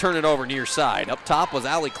Jennies turn it over near side. Up top was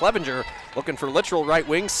Allie Clevenger, looking for Littrell right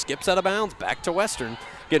wing, skips out of bounds, back to Western.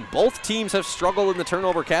 Again, both teams have struggled in the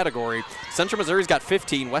turnover category. Central Missouri's got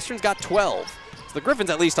 15, Western's got 12. So the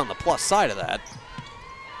Griffins at least on the plus side of that.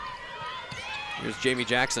 Here's Jamie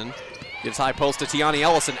Jackson, gives high post to Tiani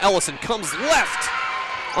Ellison. Ellison comes left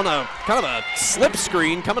on a kind of a slip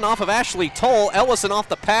screen coming off of Ashley Tull. Ellison off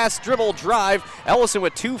the pass, dribble, drive. Ellison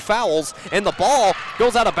with 2 fouls, and the ball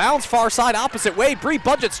goes out of bounds far side opposite way. Bree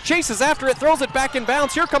Budgets chases after it, throws it back in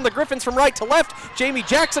bounds. Here come the Griffins from right to left. Jamie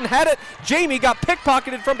Jackson had it. Jamie got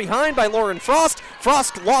pickpocketed from behind by Lauren Frost.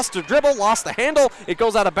 Frost lost the dribble, lost the handle. It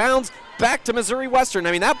goes out of bounds. Back to Missouri Western.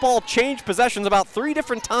 I mean, that ball changed possessions about 3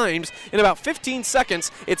 different times in about 15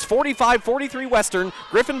 seconds. It's 45-43 Western.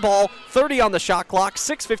 Griffin ball, 30 on the shot clock,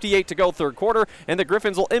 6:58 to go third quarter, and the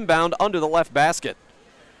Griffins will inbound under the left basket.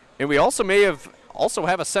 And we also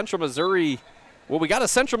have a Central Missouri, well, we got a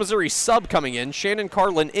Central Missouri sub coming in. Shannon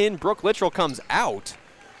Carlin in, Brooke Littrell comes out.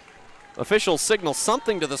 Officials signal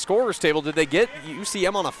something to the scorer's table. Did they get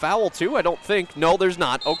UCM on a foul too? I don't think. No, there's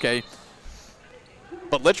not. Okay.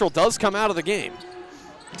 But Littrell does come out of the game.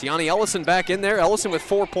 Tiani Ellison back in there. Ellison with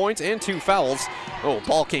 4 points and 2 fouls. Oh,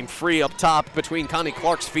 ball came free up top between Connie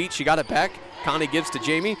Clark's feet. She got it back. Connie gives to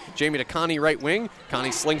Jamie. Jamie to Connie right wing.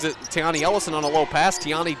 Connie slings it. Tiani Ellison on a low pass.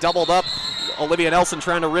 Tiani doubled up. Olivia Nelson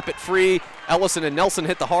trying to rip it free. Ellison and Nelson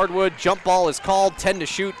hit the hardwood. Jump ball is called. 10 to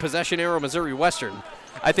shoot. Possession arrow Missouri Western.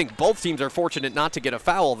 I think both teams are fortunate not to get a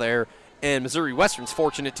foul there, and Missouri Western's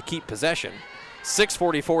fortunate to keep possession.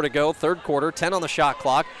 6:44 to go, third quarter, 10 on the shot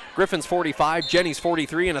clock. Griffin's 45, Jenny's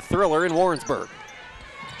 43, and a thriller in Warrensburg.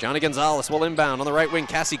 Johnny Gonzalez will inbound on the right wing.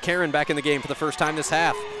 Cassie Karen back in the game for the first time this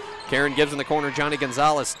half. Karen gives in the corner, Johnny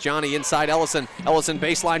Gonzalez. Johnny inside Ellison. Ellison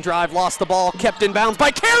baseline drive, lost the ball, kept in bounds by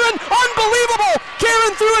Karen. Unbelievable!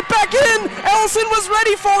 Karen threw it back in. Ellison was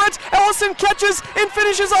ready for it. Ellison catches and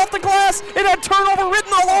finishes off the glass. It had turnover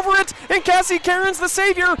written all over it. And Cassie Karen's the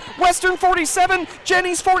savior. Western 47,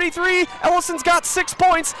 Jenny's 43. Ellison's got 6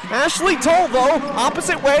 points. Ashley Tull, though,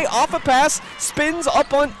 opposite way, off a pass, spins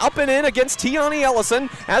up and in against Tiani Ellison.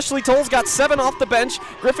 Ashley Tull's got 7 off the bench.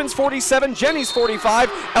 Griffin's 47, Jenny's 45.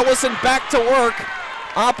 Ellison back to work,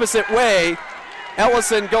 opposite way.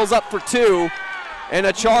 Ellison goes up for 2, and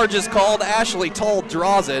a charge is called. Ashley Tull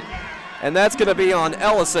draws it, and that's going to be on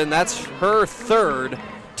Ellison. That's her 3rd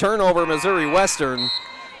turnover, Missouri Western.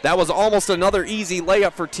 That was almost another easy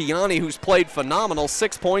layup for Tiani, who's played phenomenal.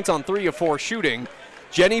 6 points on 3 of 4 shooting.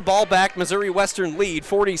 Jenny, ball back, Missouri Western lead,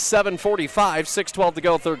 47-45, 6:12 to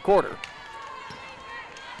go, third quarter.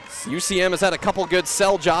 UCM has had a couple good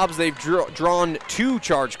cell jobs. They've drawn 2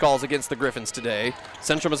 charge calls against the Griffins today.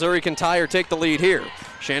 Central Missouri can tie or take the lead here.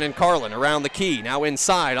 Shannon Carlin around the key, now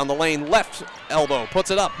inside on the lane, left elbow,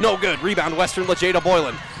 puts it up, no good. Rebound Western, LaJada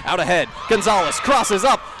Boylan out ahead. Gonzalez crosses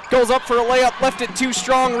up, goes up for a layup, left it too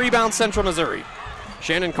strong, rebound Central Missouri.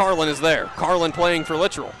 Shannon Carlin is there. Carlin playing for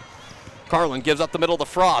Littrell. Carlin gives up the middle to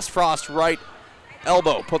Frost. Frost right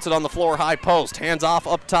elbow, puts it on the floor, high post, hands off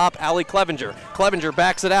up top, Allie Clevenger. Clevenger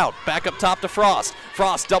backs it out, back up top to Frost.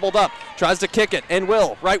 Frost doubled up, tries to kick it, and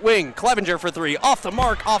will, right wing, Clevenger for 3, off the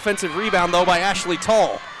mark, offensive rebound though by Ashley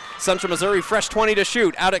Tull. Central Missouri fresh 20 to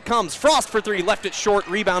shoot, out it comes, Frost for 3, left it short,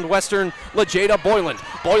 rebound Western, LaJada Boylan.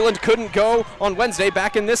 Boylan couldn't go on Wednesday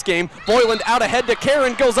back in this game. Boylan out ahead to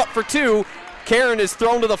Karen, goes up for 2. Karen is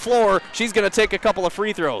thrown to the floor, she's gonna take a couple of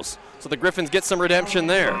free throws. So the Griffins get some redemption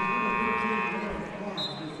there.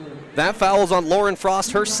 That foul is on Lauren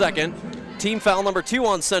Frost, her second. Team foul number 2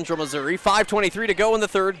 on Central Missouri. 5:23 to go in the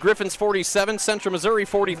third. Griffins 47, Central Missouri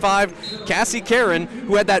 45. Cassie Karen,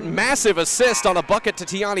 who had that massive assist on a bucket to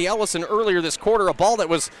Tiani Ellison earlier this quarter, a ball that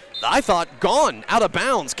was, I thought, gone, out of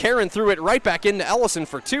bounds. Karen threw it right back into Ellison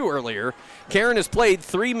for 2 earlier. Karen has played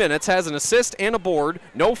 3 minutes, has an assist and a board,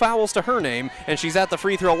 no fouls to her name, and she's at the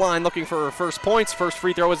free throw line looking for her first points. First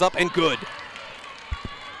free throw is up and good.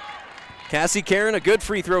 Cassie Karen, a good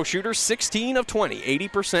free throw shooter, 16 of 20,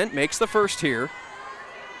 80%, makes the first here.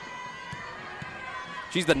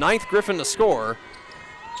 She's the 9th Griffin to score,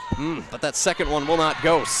 but that second one will not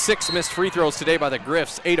go. 6 missed free throws today by the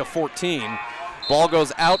Griffs, 8 of 14. Ball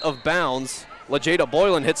goes out of bounds. LaJada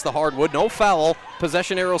Boylan hits the hardwood, no foul.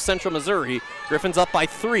 Possession arrow Central Missouri. Griffins up by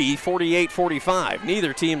 3, 48-45.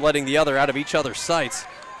 Neither team letting the other out of each other's sights.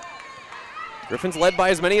 Griffins led by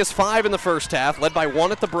as many as 5 in the first half, led by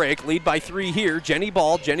 1 at the break, lead by 3 here. Jenny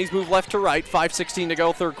ball, Jenny's move left to right, 5:16 to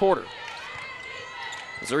go, third quarter.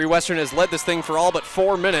 Missouri Western has led this thing for all but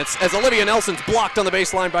 4 minutes as Olivia Nelson's blocked on the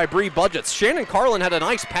baseline by Bree Budgetts. Shannon Carlin had a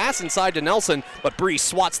nice pass inside to Nelson, but Bree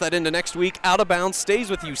swats that into next week, out of bounds, stays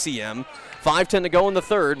with UCM. 5:10 to go in the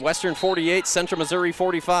third, Western 48, Central Missouri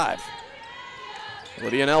 45.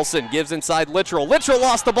 Olivia Nelson gives inside Littrell. Littrell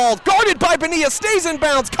lost the ball, guarded by Bonilla, stays in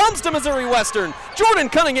bounds, comes to Missouri Western. Jordan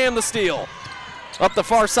Cunningham the steal. Up the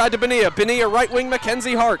far side to Bonilla. Bonilla right wing,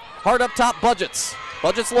 Mackenzie Hart. Hart up top, Budgetts.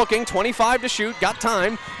 Budgetts looking, 25 to shoot, got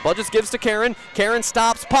time. Budgetts gives to Karen. Karen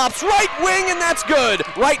stops, pops, right wing, and that's good.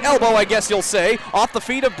 Right elbow, I guess you'll say. Off the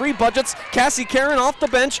feet of Bree Budgetts. Cassie Karen off the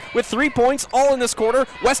bench with 3 points, all in this quarter.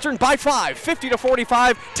 Western by 5,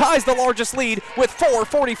 50-45, ties the largest lead with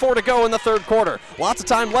 4:44 to go in the third quarter. Lots of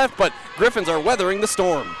time left, but Griffins are weathering the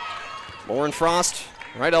storm. Lauren Frost,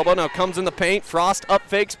 right elbow now comes in the paint. Frost up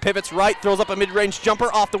fakes, pivots right, throws up a mid-range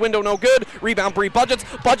jumper, off the window, no good. Rebound Bree Budgetts.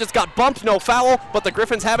 Budgetts got bumped, no foul, but the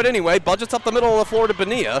Griffins have it anyway. Budgetts up the middle of the floor to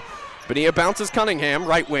Bonilla. Bonilla bounces Cunningham,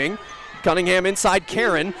 right wing. Cunningham inside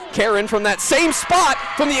Karen. Karen from that same spot,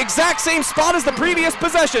 from the exact same spot as the previous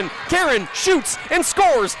possession. Karen shoots and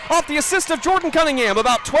scores off the assist of Jordan Cunningham,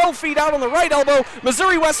 about 12 feet out on the right elbow.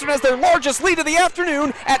 Missouri Western has their largest lead of the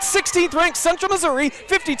afternoon at 16th ranked Central Missouri,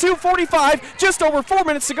 52-45, just over 4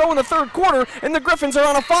 minutes to go in the third quarter, and the Griffins are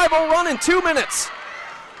on a 5-0 run in 2 minutes.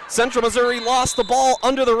 Central Missouri lost the ball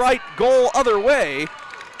under the right goal other way.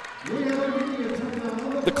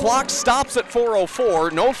 The clock stops at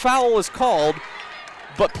 4:04. No foul is called,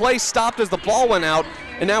 but play stopped as the ball went out,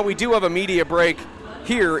 and now we do have a media break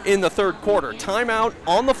here in the third quarter. Timeout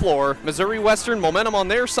on the floor. Missouri Western, momentum on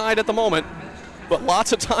their side at the moment, but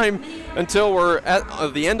lots of time until we're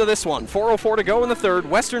at the end of this one. 4:04 to go in the third.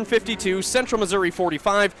 Western 52, Central Missouri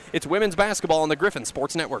 45. It's women's basketball on the Griffin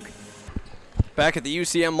Sports Network. Back at the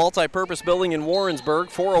UCM Multipurpose Building in Warrensburg,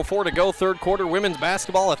 4:04 to go, third quarter, women's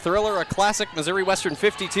basketball, a thriller, a classic. Missouri Western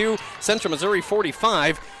 52, Central Missouri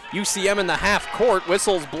 45. UCM in the half court,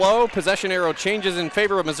 whistles blow, possession arrow changes in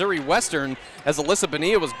favor of Missouri Western as Alyssa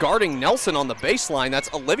Bonilla was guarding Nelson on the baseline. That's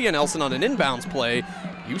Olivia Nelson on an inbounds play.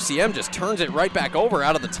 UCM just turns it right back over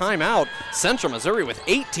out of the timeout. Central Missouri with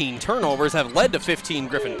 18 turnovers have led to 15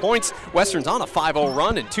 Griffin points. Western's on a 5-0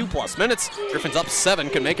 run in 2+ minutes. Griffins up 7,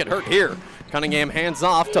 can make it hurt here. Cunningham hands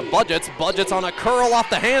off to Budgetts. Budgetts on a curl off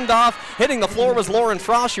the handoff. Hitting the floor was Lauren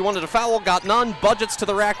Frost. She wanted a foul, got none. Budgetts to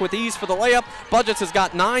the rack with ease for the layup. Budgetts has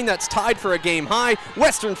got 9. That's tied for a game high.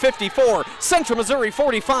 Western 54, Central Missouri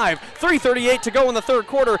 45. 3:38 to go in the third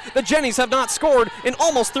quarter. The Jennies have not scored in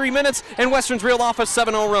almost 3 minutes, and Western's reeled off a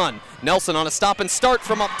 7-0 run. Nelson on a stop and start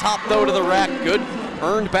from up top, though, to the rack. Good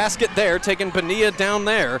earned basket there, taking Bonilla down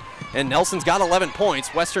there. and Nelson's got 11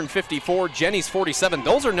 points. Western 54, Jenny's 47.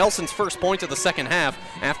 Those are Nelson's first points of the second half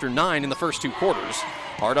after 9 in the first 2 quarters.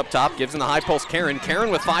 Hard up top, gives in the high post Karen.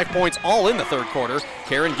 Karen with 5 points all in the third quarter.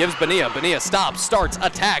 Karen gives Bonilla. Bonilla stops, starts,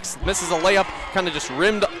 attacks, misses a layup, kind of just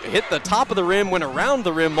rimmed, hit the top of the rim, went around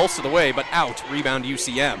the rim most of the way, but out. Rebound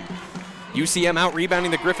UCM. UCM out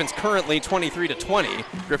rebounding the Griffins currently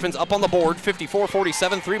 23-20. Griffins up on the board,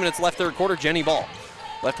 54-47, 3 minutes left third quarter, Jenny ball.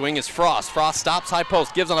 Left wing is Frost. Frost stops, high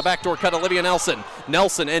post, gives on a backdoor cut, Olivia Nelson.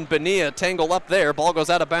 Nelson and Bonilla tangle up there. Ball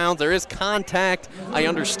goes out of bounds. There is contact. I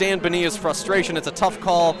understand Bonilla's frustration. It's a tough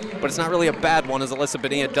call, but it's not really a bad one as Alyssa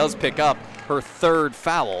Bonilla does pick up her 3rd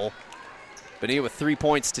foul. Bonilla with 3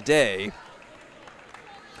 points today.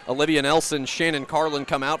 Olivia Nelson, Shannon Carlin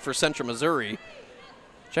come out for Central Missouri.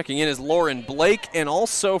 Checking in is Lauren Blake, and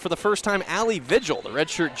also for the first time, Allie Vigil, the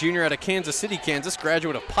redshirt junior out of Kansas City, Kansas,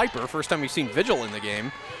 graduate of Piper. First time we've seen Vigil in the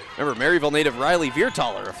game. Remember, Maryville native Riley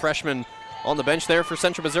Viertaler, a freshman on the bench there for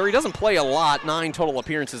Central Missouri. Doesn't play a lot, 9 total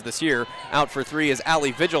appearances this year. Out for 3 is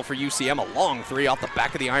Allie Vigil for UCM, a long 3 off the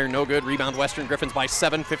back of the iron, no good. Rebound Western Griffins by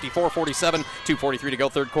 7, 54-47, 2:43 to go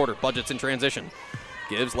third quarter. Budgets in transition.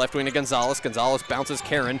 Gives left wing to Gonzalez. Gonzalez bounces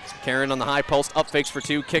Karen. Karen on the high post, up fakes for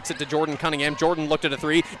 2, kicks it to Jordan Cunningham. Jordan looked at a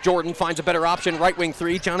 3. Jordan finds a better option, right wing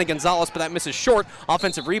 3. Johnny Gonzalez, but that misses short.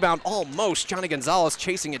 Offensive rebound almost. Johnny Gonzalez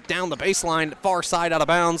chasing it down the baseline, far side out of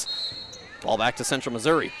bounds. Ball back to Central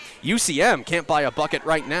Missouri. UCM can't buy a bucket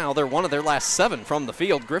right now. They're one of their last 7 from the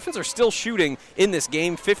field. Griffins are still shooting in this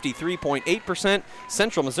game 53.8%.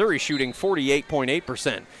 Central Missouri shooting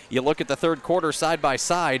 48.8%. You look at the third quarter side by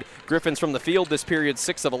side. Griffins from the field this period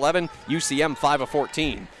 6 of 11. UCM 5 of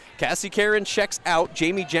 14. Cassie Karen checks out.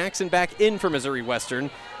 Jamie Jackson back in for Missouri Western.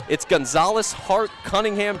 It's Gonzalez, Hart,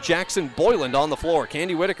 Cunningham, Jackson, Boyland on the floor.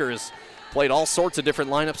 Candy Whitaker has played all sorts of different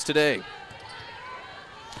lineups today.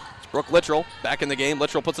 Brooke Littrell back in the game.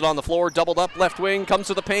 Littrell puts it on the floor, doubled up, left wing, comes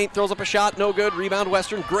to the paint, throws up a shot, no good. Rebound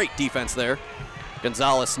Western, great defense there.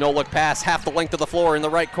 Gonzalez, no-look pass, half the length of the floor in the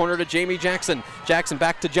right corner to Jamie Jackson. Jackson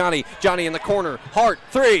back to Johnny. Johnny in the corner. Hart,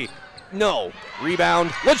 3. No.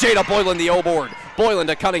 Rebound. Lejada Boyland, the O-board. Boyland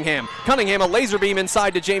to Cunningham. Cunningham, a laser beam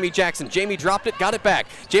inside to Jamie Jackson. Jamie dropped it, got it back.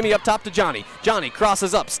 Jamie up top to Johnny. Johnny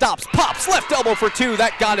crosses up, stops, pops, left elbow for 2.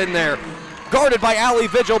 That got in there. Guarded by Allie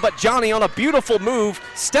Vigil, but Johnny on a beautiful move.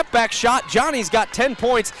 Step back shot. Johnny's got 10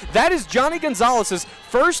 points. That is Johnny Gonzalez's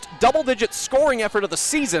first double-digit scoring effort of the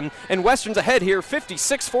season, and Western's ahead here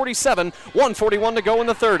 56-47, 1:41 to go in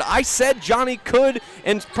the third. I said Johnny could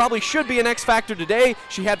and probably should be an X factor today.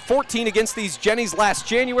 She had 14 against these Jennies last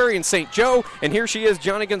January in St. Joe, and here she is,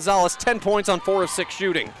 Johnny Gonzalez, 10 points on 4 of 6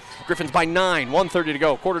 shooting. Griffins by 9, 1:30 to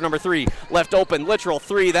go. Quarter number 3, left open, Littrell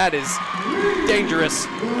 3. That is dangerous.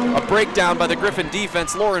 A breakdown by the Griffin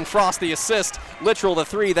defense. Lauren Frost the assist. Littrell the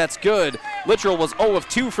 3, that's good. Littrell was 0 of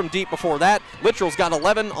 2 from deep before that. Littrell's got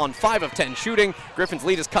 11 on 5 of 10 shooting. Griffin's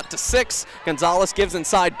lead is cut to 6. Gonzalez gives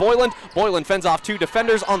inside Boyland. Boyland fends off 2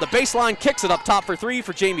 defenders on the baseline, kicks it up top for 3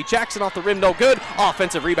 for Jamie Jackson off the rim, no good.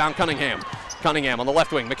 Offensive rebound Cunningham. Cunningham on the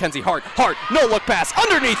left wing, Mackenzie Hart. Hart, no look pass,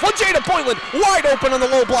 underneath, Lejada Boyland, wide open on the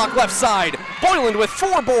low block left side. Boyland with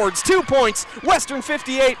 4 boards, 2 points, Western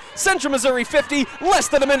 58, Central Missouri 50, less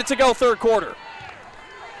than a minute to go third quarter.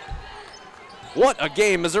 What a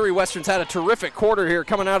game. Missouri Western's had a terrific quarter here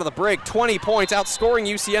coming out of the break. 20 points, outscoring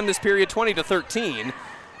UCM this period 20-13.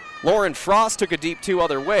 Lauren Frost took a deep 2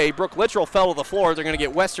 other way. Brooke Littrell fell to the floor. They're going to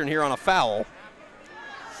get Western here on a foul.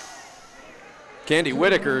 Candy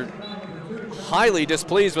Whitaker highly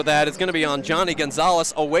displeased with that. It's going to be on Johnny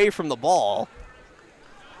Gonzalez away from the ball.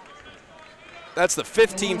 That's the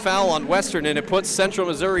 15th foul on Western, and it puts Central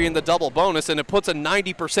Missouri in the double bonus, and it puts a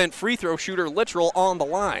 90% free throw shooter Littrell on the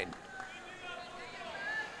line.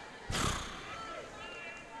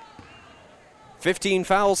 15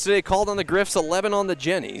 fouls today called on the Griffs, 11 on the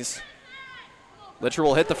Jennies. Littrell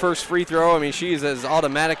will hit the first free throw. I mean, she's as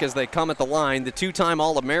automatic as they come at the line. The 2-time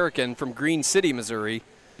All-American from Green City, Missouri.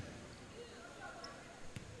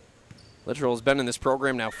 Littrell has been in this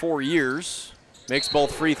program now 4 years. Makes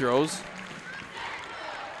both free throws.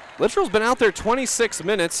 Littrell's been out there 26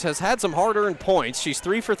 minutes, has had some hard-earned points. She's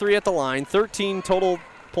 3 for 3 at the line, 13 total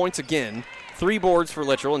points again. 3 boards for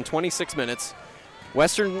Littrell in 26 minutes.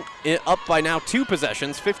 Western up by now 2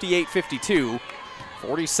 possessions, 58-52.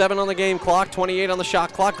 47 on the game clock, 28 on the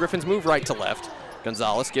shot clock. Griffins move right to left.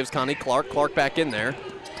 Gonzalez gives Connie Clark. Clark back in there.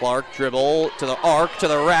 Clark dribble to the arc, to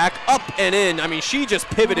the rack, up and in. I mean, she just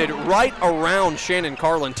pivoted right around Shannon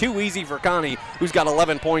Carlin. Too easy for Connie, who's got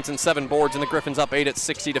 11 points and 7 boards, and the Griffins up 8 at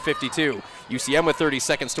 60-52. UCM with 30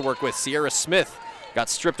 seconds to work with. Sierra Smith Got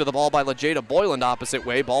stripped of the ball by LaJada Boyland opposite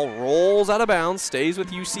way. Ball rolls out of bounds, stays with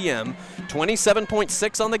UCM.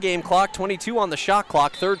 27.6 on the game clock, 22 on the shot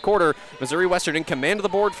clock. Third quarter, Missouri Western in command of the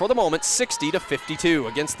board for the moment, 60-52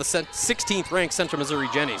 against the 16th ranked Central Missouri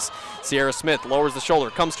Jennies. Sierra Smith lowers the shoulder,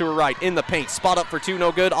 comes to her right, in the paint, spot up for two,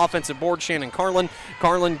 no good. Offensive board, Shannon Carlin.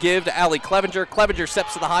 Carlin give to Allie Clevenger. Clevenger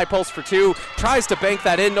steps to the high post for two, tries to bank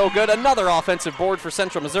that in, no good. Another offensive board for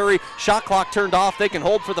Central Missouri. Shot clock turned off. They can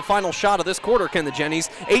hold for the final shot of this quarter, can the Jennies.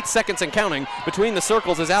 8 seconds and counting. Between the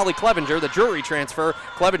circles is Allie Clevenger, the Drury transfer.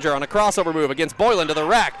 Clevenger on a crossover move against Boylan to the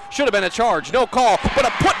rack. Should have been a charge, no call, but a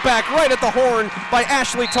putback right at the horn by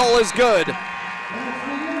Ashley Tull is good.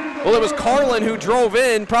 Well, it was Carlin who drove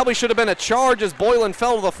in. Probably should have been a charge as Boylan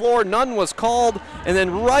fell to the floor. None was called. And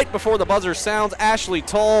then right before the buzzer sounds, Ashley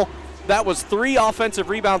Tull. That was 3 offensive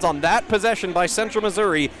rebounds on that possession by Central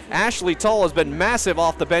Missouri. Ashley Tull has been massive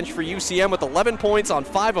off the bench for UCM with 11 points on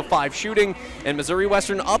 5 of 5 shooting. And Missouri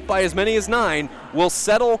Western, up by as many as 9, will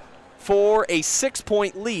settle for a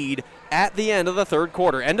 6-point lead at the end of the third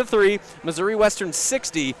quarter. End of 3, Missouri Western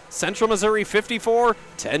 60, Central Missouri 54.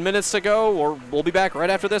 10 minutes to go, or we'll be back right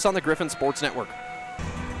after this on the Griffin Sports Network.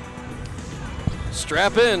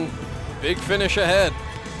 Strap in, big finish ahead.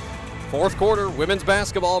 Fourth quarter, women's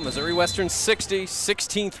basketball, Missouri Western 60,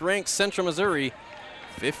 16th ranked Central Missouri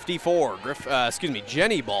 54.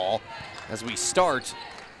 Jenny ball as we start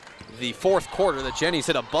the fourth quarter. The Jennies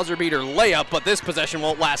hit a buzzer beater layup, but this possession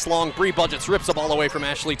won't last long. Bree Budgets rips the ball away from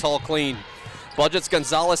Ashley Tull clean. Budgets,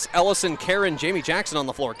 Gonzalez, Ellison, Karen, Jamie Jackson on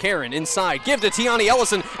the floor. Karen inside, give to Tiani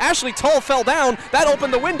Ellison. Ashley Tull fell down. That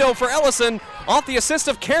opened the window for Ellison. Off the assist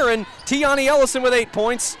of Karen, Tiani Ellison with 8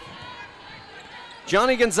 points.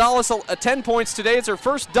 Johnny Gonzalez, 10 points today. It's her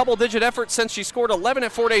first double-digit effort since she scored 11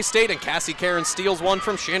 at Fort Hays State, and Cassie Karen steals one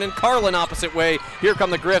from Shannon Carlin opposite way. Here come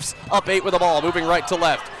the Griffs, up 8 with the ball, moving right to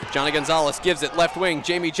left. Johnny Gonzalez gives it left wing.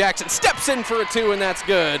 Jamie Jackson steps in for a 2, and that's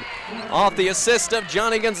good. Off the assist of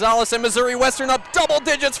Johnny Gonzalez, and Missouri Western up double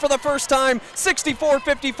digits for the first time,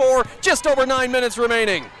 64-54, just over 9 minutes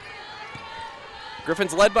remaining.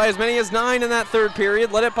 Griffins led by as many as 9 in that third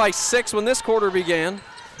period, led it by 6 when this quarter began.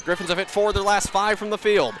 Griffins have hit 4 of their last 5 from the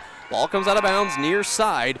field. Ball comes out of bounds near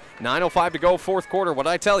side. 9:05 to go, fourth quarter. What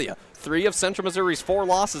did I tell you? 3 of Central Missouri's 4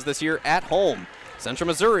 losses this year at home. Central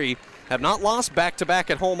Missouri have not lost back-to-back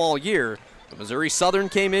at home all year. But Missouri Southern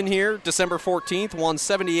came in here December 14th, won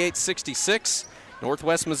 78-66.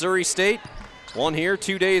 Northwest Missouri State won here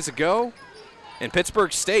 2 days ago. And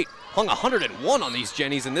Pittsburgh State hung 101 on these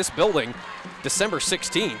Jennies in this building December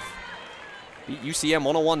 16th. Beat UCM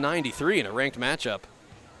 101-93 in a ranked matchup.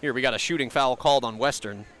 Here we got a shooting foul called on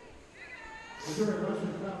Western.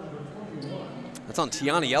 That's on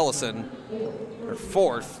Tiani Ellison, her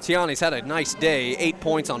 4th. Tiani's had a nice day, 8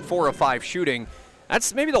 points on 4 of 5 shooting.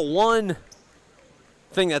 That's maybe the one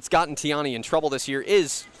thing that's gotten Tiani in trouble this year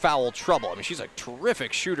is foul trouble. I mean, she's a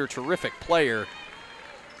terrific shooter, terrific player.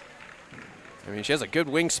 I mean, she has a good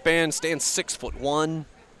wingspan, stands 6'1".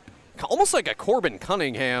 Almost like a Corbin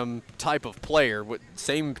Cunningham type of player, with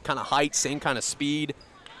same kind of height, same kind of speed.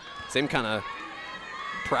 Same kind of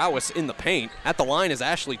prowess in the paint. At the line is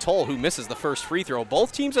Ashley Tull, who misses the first free throw.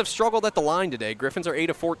 Both teams have struggled at the line today. Griffins are 8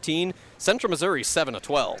 of 14. Central Missouri 7 of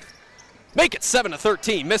 12. Make it 7 of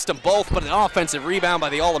 13. Missed them both, but an offensive rebound by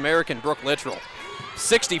the All-American Brooke Littrell.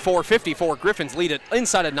 64-54. Griffins lead it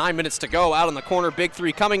inside of 9 minutes to go. Out in the corner, big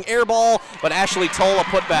 3 coming. Air ball, but Ashley Tull a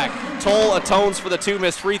putback. Tull atones for the 2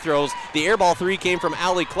 missed free throws. The air ball 3 came from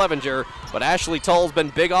Allie Clevenger, but Ashley Tull's been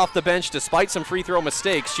big off the bench despite some free throw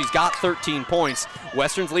mistakes. She's got 13 points.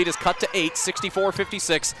 Western's lead is cut to 8,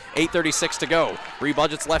 64-56, 8:36 to go. Bree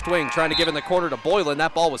Budget's left wing trying to give in the corner to Boylan.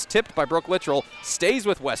 That ball was tipped by Brooke Littrell. Stays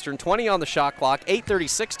with Western, 20 on the shot clock,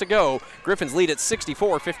 8:36 to go. Griffins lead at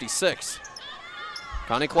 64-56.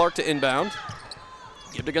 Connie Clark to inbound.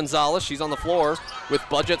 Give to Gonzalez. She's on the floor with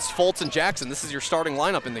Budgets, Fultz, and Jackson. This is your starting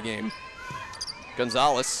lineup in the game.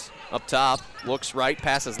 Gonzalez up top, looks right,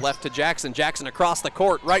 passes left to Jackson. Jackson across the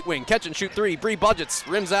court, right wing, catch and shoot 3. Bree Budgets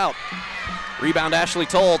rims out. Rebound Ashley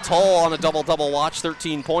Tull. Tull on a double-double watch,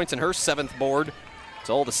 13 points in her 7th board.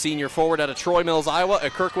 Tull, the senior forward out of Troy Mills, Iowa, a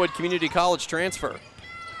Kirkwood Community College transfer.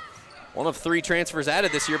 One of 3 transfers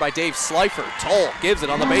added this year by Dave Slifer. Tull gives it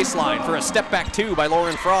on the baseline for a step-back 2 by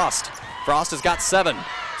Lauren Frost. Frost has got 7.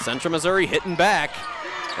 Central Missouri hitting back.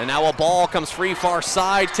 And now a ball comes free far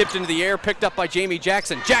side, tipped into the air, picked up by Jamie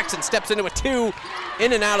Jackson. Jackson steps into a 2,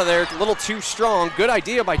 in and out of there, a little too strong. Good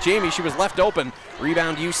idea by Jamie, she was left open.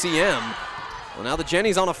 Rebound UCM. Well, now the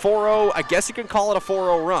Jennies on a 4-0, I guess you can call it a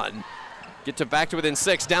 4-0 run. back to within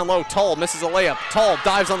 6. Down low, Tull misses a layup. Tull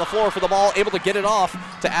dives on the floor for the ball, able to get it off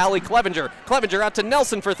to Allie Clevenger. Clevenger out to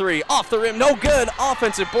Nelson for 3. Off the rim, no good.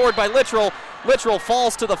 Offensive board by Littrell. Littrell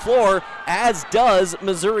falls to the floor, as does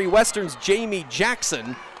Missouri Western's Jamie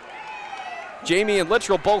Jackson. Jamie and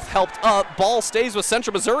Littrell both helped up. Ball stays with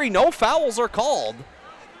Central Missouri. No fouls are called.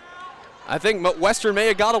 I think Western may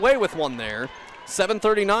have got away with one there.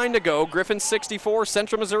 7:39 to go. Griffin 64,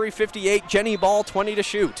 Central Missouri 58. Jenny Ball 20 to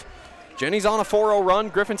shoot. Jenny's on a 4-0 run.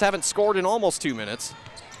 Griffins haven't scored in almost 2 minutes.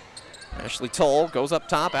 Ashley Tull goes up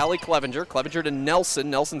top. Allie Clevenger. Clevenger to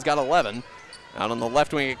Nelson. Nelson's got 11. Out on the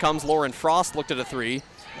left wing it comes. Lauren Frost looked at a 3.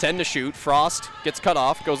 10 to shoot. Frost gets cut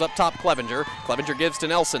off. Goes up top Clevenger. Clevenger gives to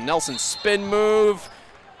Nelson. Nelson spin move.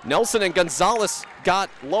 Nelson and Gonzalez got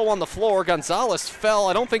low on the floor. Gonzalez fell.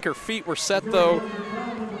 I don't think her feet were set though.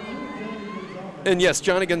 And yes,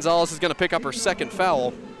 Johnny Gonzalez is going to pick up her second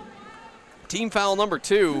foul. Team foul number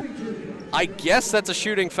 2. I guess that's a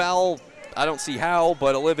shooting foul. I don't see how,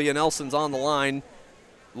 but Olivia Nelson's on the line.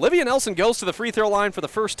 Olivia Nelson goes to the free throw line for the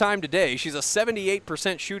first time today. She's a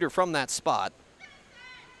 78% shooter from that spot.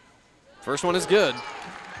 First one is good.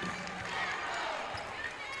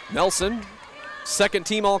 Nelson, second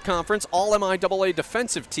team all-conference, all-MIAA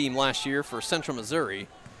defensive team last year for Central Missouri.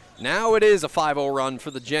 Now it is a 5-0 run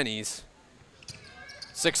for the Jennies.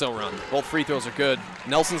 6-0 run. Both free throws are good.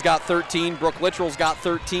 Nelson's got 13. Brooke Littrell's got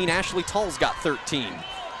 13. Ashley Tull's got 13.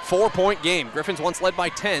 4-point game. Griffins once led by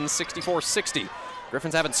 10, 64-60.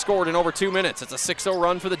 Griffins haven't scored in over 2 minutes. It's a 6-0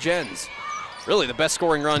 run for the Gens. Really the best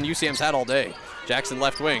scoring run UCM's had all day. Jackson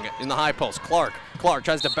left wing in the high post. Clark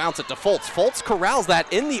tries to bounce it to Fultz. Fultz corrals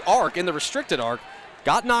that in the arc, in the restricted arc.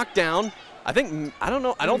 Got knocked down. I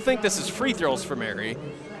don't think this is free throws for Mary,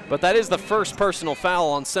 but that is the first personal foul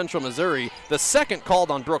on Central Missouri. The second called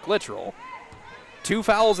on Brooke Littrell. 2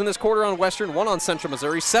 fouls in this quarter on Western, 1 on Central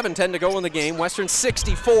Missouri. 7:10 to go in the game. Western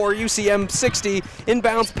 64, UCM 60.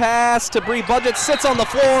 Inbounds pass to Bree Budget, sits on the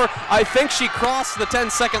floor. I think she crossed the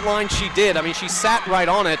 10-second line. She did. I mean, she sat right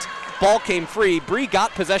on it. Ball came free. Bree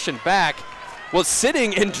got possession back, was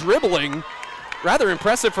sitting and dribbling. Rather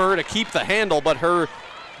impressive for her to keep the handle, but her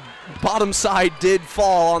bottom side did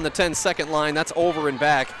fall on the 10-second line. That's over and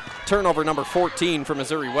back. Turnover number 14 for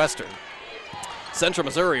Missouri Western. Central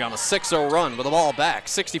Missouri on a 6-0 run with the ball back.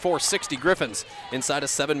 64-60 Griffins inside of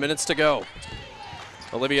 7 minutes to go.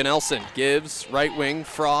 Olivia Nelson gives right wing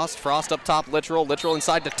Frost. Frost up top Littrell. Littrell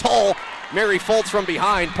inside to Tull. Mary Fultz from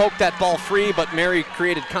behind. Poked that ball free, but Mary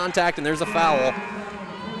created contact, and there's a foul.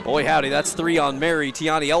 Boy, howdy, that's 3 on Mary.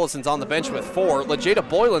 Tiani Ellison's on the bench with 4. LaJada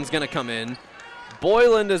Boylan's going to come in.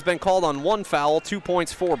 Boylan has been called on 1 foul, 2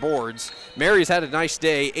 points, 4 boards. Mary's had a nice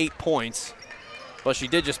day, 8 points, but she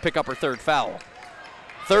did just pick up her 3rd foul.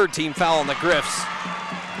 3rd team foul on the Griffs.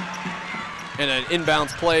 And an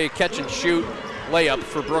inbounds play, catch and shoot, layup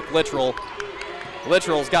for Brooke Littrell.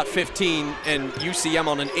 Littrell's got 15, and UCM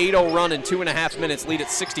on an 8-0 run in 2.5 minutes lead at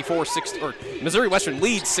 64-60, or Missouri Western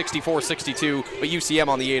leads 64-62, but UCM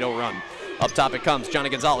on the 8-0 run. Up top it comes, Johnny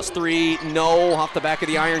Gonzalez, 3, no, off the back of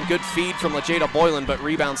the iron. Good feed from LaJada Boylan, but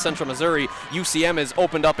rebound Central Missouri. UCM has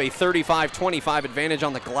opened up a 35-25 advantage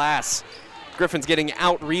on the glass. Griffins getting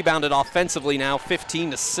out-rebounded offensively now,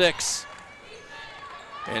 15-6.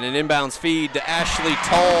 And an inbounds feed to Ashley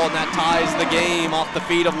Tull, and that ties the game off the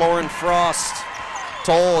feed of Lauren Frost.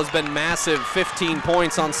 Tull has been massive, 15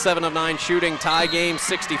 points on 7 of 9 shooting, tie game,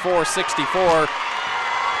 64-64.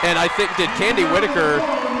 And I think, did Candy Whitaker,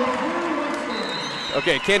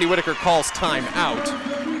 okay, Candy Whitaker calls timeout,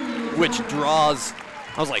 which draws,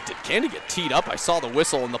 I was like, did Candy get teed up? I saw the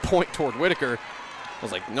whistle and the point toward Whitaker. I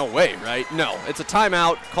was like, no way, right? No, it's a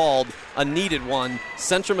timeout called, a needed one.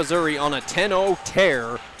 Central Missouri on a 10-0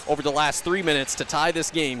 tear over the last 3 minutes to tie this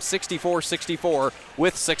game, 64-64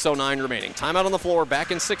 with 6:09 remaining. Timeout on the floor, back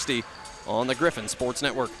in 60 on the Griffin Sports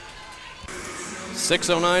Network.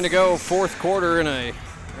 6:09 to go, 4th quarter in a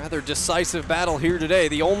rather decisive battle here today.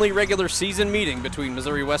 The only regular season meeting between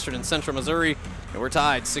Missouri Western and Central Missouri, and we're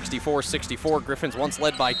tied 64-64. Griffins once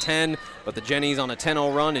led by 10, but the Jennies on a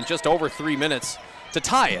 10-0 run in just over 3 minutes to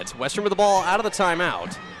tie it. Western with the ball out of the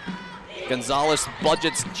timeout. Gonzalez,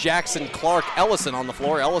 Budgets, Jackson, Clark, Ellison on the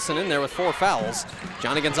floor. Ellison in there with 4 fouls.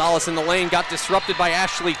 Johnny Gonzalez in the lane got disrupted by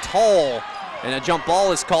Ashley Tull, and a jump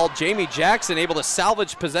ball is called. Jamie Jackson able to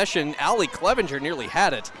salvage possession. Allie Clevenger nearly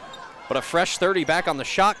had it, but a fresh 30 back on the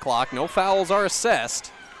shot clock. No fouls are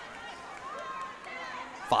assessed.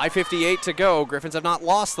 5:58 to go. Griffins have not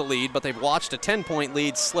lost the lead, but they've watched a 10-point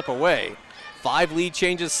lead slip away. 5 lead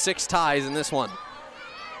changes, 6 ties in this one.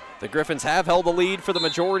 The Griffins have held the lead for the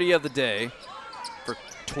majority of the day for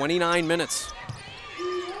 29 minutes.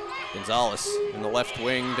 Gonzalez in the left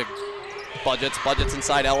wing to Budget's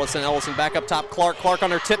inside Ellison. Ellison back up top. Clark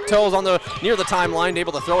on her tiptoes near the timeline,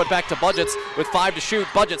 able to throw it back to Budget's with 5 to shoot.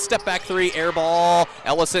 Budget step back 3, air ball.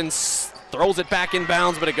 Ellison throws it back in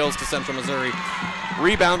bounds, but it goes to Central Missouri.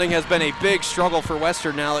 Rebounding has been a big struggle for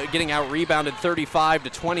Western now, getting out rebounded 35 to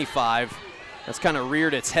 25. That's kind of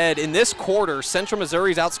reared its head. In this quarter, Central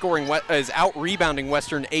Missouri is out rebounding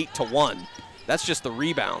Western 8 to 1. That's just the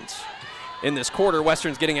rebounds. In this quarter,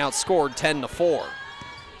 Western's getting outscored 10 to 4.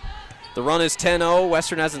 The run is 10-0.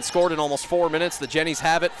 Western hasn't scored in almost 4 minutes. The Jennies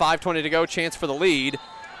have it. 5:20 to go. Chance for the lead.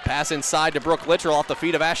 Pass inside to Brooke Littrell off the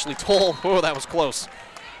feet of Ashley Toll. Oh, that was close.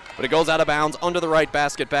 But it goes out of bounds under the right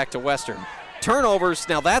basket back to Western. Turnovers,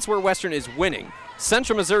 now that's where Western is winning.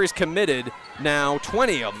 Central Missouri's committed now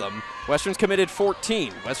 20 of them. Western's committed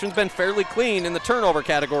 14. Western's been fairly clean in the turnover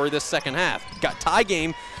category this second half. Got tie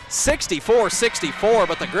game 64-64,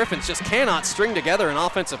 but the Griffins just cannot string together an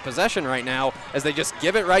offensive possession right now as they just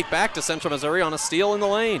give it right back to Central Missouri on a steal in the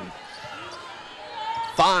lane.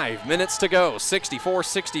 5 minutes to go,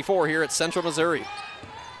 64-64 here at Central Missouri.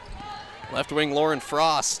 Left wing Lauren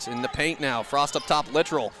Frost in the paint now. Frost up top,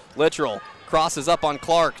 Littrell. Littrell crosses up on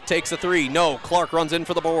Clark, takes a 3. No, Clark runs in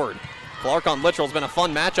for the board. Clark on Littrell has been a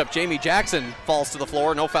fun matchup. Jamie Jackson falls to the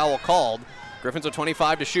floor, no foul called. Griffins with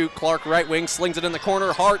 25 to shoot. Clark right wing, slings it in the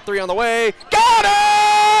corner. Hart 3 on the way. Got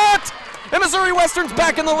it! And Missouri Western's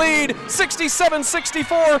back in the lead,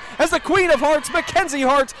 67-64, as the Queen of Hearts, Mackenzie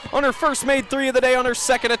Hart, on her first made 3 of the day on her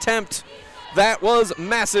second attempt. That was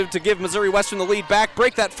massive to give Missouri Western the lead back,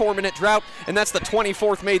 break that 4-minute drought, and that's the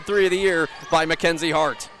 24th made 3 of the year by Mackenzie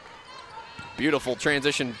Hart. Beautiful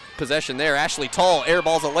transition possession there. Ashley Toll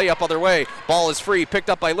airballs a layup other way. Ball is free, picked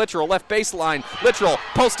up by Littrell, left baseline. Littrell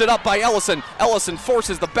posted up by Ellison. Ellison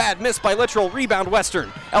forces the bad miss by Littrell. Rebound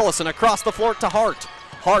Western. Ellison across the floor to Hart.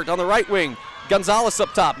 Hart on the right wing. Gonzalez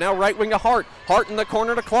up top, now right wing to Hart. Hart in the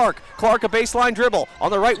corner to Clark. Clark a baseline dribble. On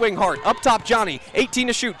the right wing, Hart. Up top, Johnny. 18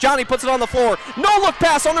 to shoot. Johnny puts it on the floor. No look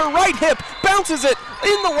pass on her right hip. Bounces it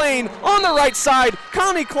in the lane on the right side.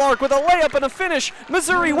 Connie Clark with a layup and a finish.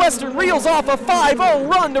 Missouri Western reels off a 5-0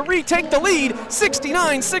 run to retake the lead.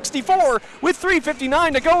 69-64 with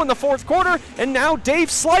 3:59 to go in the fourth quarter. And now Dave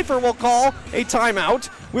Slifer will call a timeout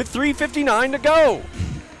with 3:59 to go.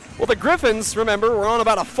 Well, the Griffins, remember, were on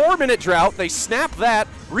about a 4-minute drought. They snap that,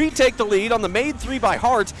 retake the lead on the made 3 by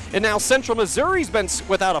Hart, and now Central Missouri's been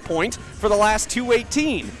without a point for the last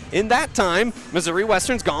 2:18. In that time, Missouri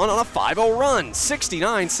Western's gone on a 5-0 run,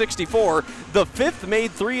 69-64. The 5th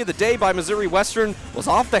made 3 of the day by Missouri Western was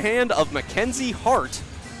off the hand of Mackenzie Hart.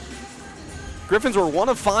 Griffins were 1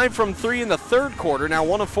 of 5 from 3 in the third quarter, now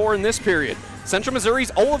 1 of 4 in this period. Central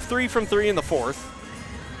Missouri's 0 of 3 from 3 in the fourth.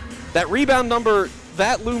 That rebound number,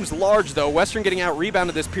 that looms large, though. Western getting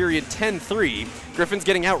out-rebounded this period 10-3. Griffins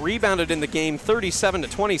getting out-rebounded in the game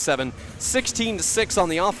 37-27, 16-6 on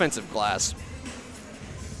the offensive glass.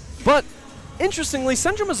 But, interestingly,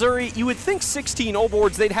 Central Missouri, you would think 16 O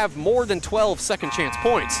boards, they'd have more than 12 second-chance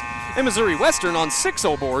points. And Missouri Western, on 6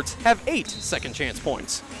 O boards, have 8 second-chance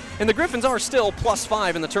points. And the Griffins are still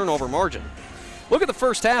 +5 in the turnover margin. Look at the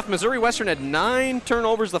first half. Missouri Western had 9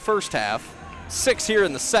 turnovers the first half, 6 here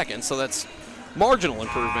in the second, so that's marginal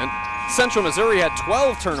improvement. Central Missouri had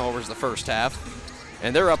 12 turnovers the first half,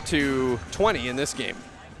 and they're up to 20 in this game.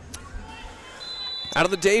 Out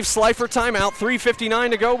of the Dave Slifer timeout,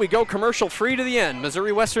 3:59 to go. We go commercial free to the end.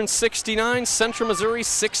 Missouri Western 69, Central Missouri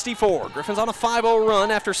 64. Griffins on a 5-0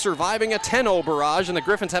 run after surviving a 10-0 barrage, and the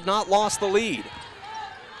Griffins have not lost the lead.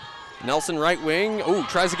 Nelson right wing. Ooh,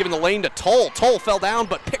 tries to give in the lane to Toll. Toll fell down,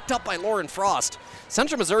 but picked up by Lauren Frost.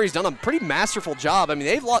 Central Missouri's done a pretty masterful job. I mean,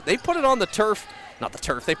 they've put it on the turf. Not the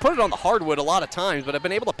turf. They put it on the hardwood a lot of times, but have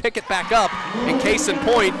been able to pick it back up. In case in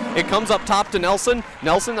point, it comes up top to Nelson.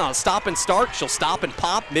 Nelson on a stop and start. She'll stop and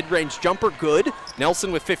pop. Mid-range jumper, good.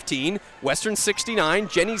 Nelson with 15. Western 69.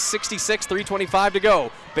 Jenny's 66. 3:25 to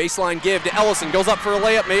go. Baseline give to Ellison. Goes up for a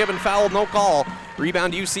layup. May have been fouled. No call.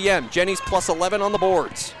 Rebound UCM. Jenny's +11 on the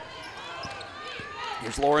boards.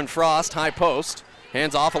 Here's Lauren Frost, high post.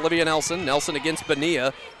 Hands off Olivia Nelson. Nelson against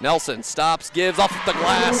Bonilla. Nelson stops, gives off the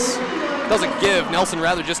glass. Doesn't give. Nelson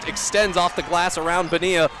rather just extends off the glass around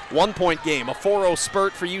Bonilla. 1-point game. A 4-0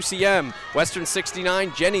 spurt for UCM. Western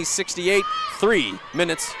 69, Jenny 68. 3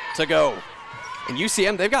 minutes to go. And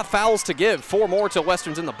UCM, they've got fouls to give. 4 more till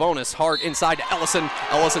Western's in the bonus. Hart inside to Ellison.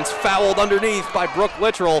 Ellison's fouled underneath by Brooke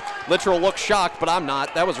Littrell. Littrell looks shocked, but I'm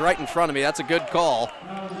not. That was right in front of me. That's a good call.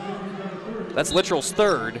 That's Littrell's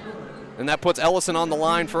third. And that puts Ellison on the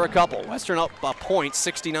line for a couple. Western up a point,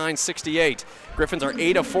 69-68. Griffins are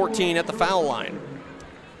 8 of 14 at the foul line.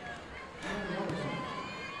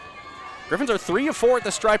 Griffins are 3 of 4 at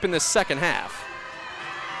the stripe in this second half.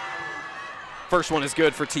 First one is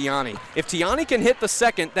good for Tiani. If Tiani can hit the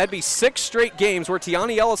second, that'd be 6 straight games where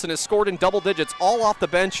Tiani Ellison has scored in double digits, all off the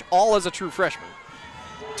bench, all as a true freshman.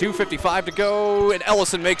 2:55 to go, and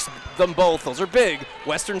Ellison makes them both. Those are big.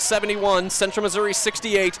 Western 71, Central Missouri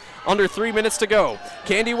 68, under 3 minutes to go.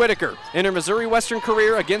 Candy Whitaker, in her Missouri Western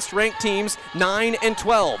career against ranked teams, 9 and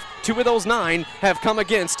 12. 2 of those 9 have come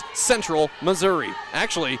against Central Missouri.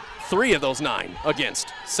 Actually, 3 of those 9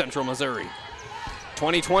 against Central Missouri.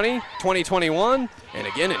 2020, 2021, and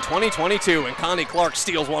again in 2022. And Connie Clark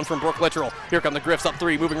steals one from Brooke Littrell. Here come the Griffs up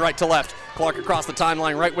 3, moving right to left. Clark across the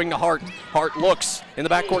timeline, right wing to Hart. Hart looks in the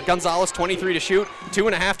backcourt. Gonzalez, 23 to shoot,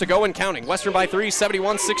 2.5 to go and counting. Western by 3,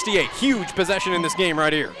 71-68. Huge possession in this game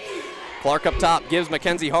right here. Clark up top gives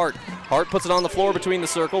Mackenzie Hart. Hart puts it on the floor between the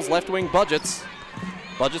circles. Left wing Budgets.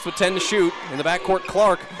 Budgets with 10 to shoot. In the backcourt,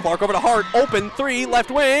 Clark. Clark over to Hart. Open 3,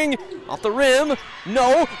 left wing. Off the rim.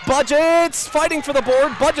 No. Budgets fighting for the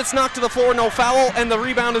board. Budgets knocked to the floor. No foul. And the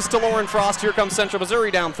rebound is to Lauren Frost. Here comes Central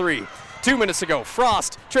Missouri down 3. 2 minutes to go.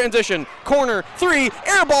 Frost. Transition. Corner. 3.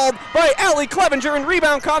 Airballed by Allie Clevenger. And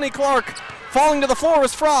rebound Connie Clark. Falling to the floor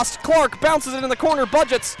was Frost. Clark bounces it in the corner.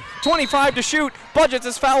 Budgets, 25 to shoot. Budgets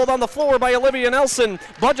is fouled on the floor by Olivia Nelson.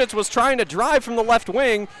 Budgets was trying to drive from the left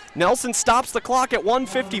wing. Nelson stops the clock at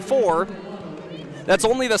 1:54. That's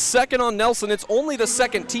only the second on Nelson. It's only the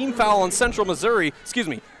second team foul on Central Missouri.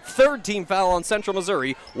 Third team foul on Central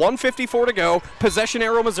Missouri. 1:54 to go. Possession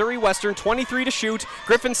arrow Missouri Western, 23 to shoot.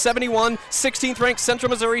 Griffin 71, 16th ranked Central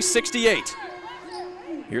Missouri 68.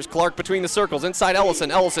 Here's Clark between the circles, inside Ellison.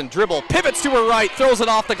 Ellison dribble, pivots to her right, throws it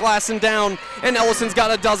off the glass and down, and Ellison's got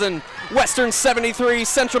a dozen. Western 73,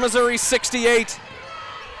 Central Missouri 68.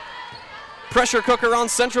 Pressure cooker on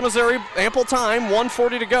Central Missouri, ample time,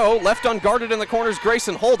 1:40 to go. Left unguarded in the corners,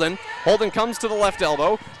 Grayson Holden. Holden comes to the left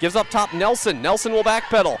elbow, gives up top Nelson. Nelson will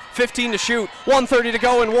backpedal, 15 to shoot, 1:30 to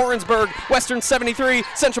go in Warrensburg. Western 73,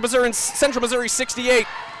 Central Missouri 68.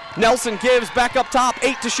 Nelson gives back up top,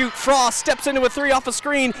 8 to shoot. Frost steps into a 3 off a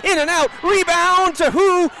screen, in and out, rebound to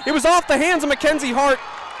who? It was off the hands of Mackenzie Hart,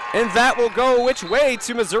 and that will go which way?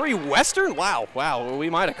 To Missouri Western? Wow, we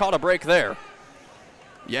might have caught a break there.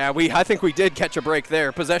 Yeah, I think we did catch a break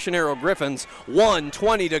there. Possession arrow Griffins,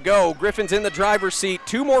 1:20 to go. Griffins in the driver's seat.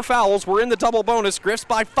 2 more fouls. We're in the double bonus. Griffs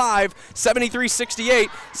by 5, 73-68.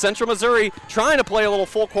 Central Missouri trying to play a little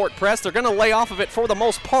full court press. They're going to lay off of it for the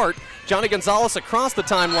most part. Johnny Gonzalez across the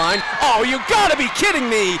timeline. Oh, you gotta be kidding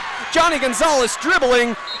me! Johnny Gonzalez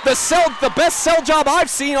dribbling. The best cell job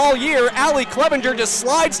I've seen all year. Allie Clevenger just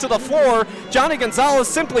slides to the floor. Johnny Gonzalez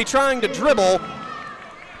simply trying to dribble.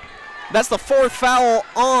 That's the 4th foul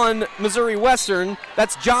on Missouri Western.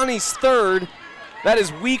 That's Johnny's 3rd. That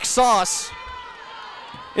is weak sauce.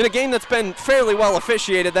 In a game that's been fairly well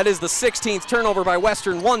officiated, that is the 16th turnover by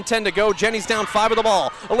Western. 1:10 to go. Jenny's down 5 of the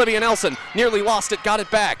ball. Olivia Nelson nearly lost it, got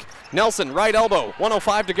it back. Nelson, right elbow,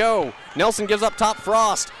 1:05 to go. Nelson gives up top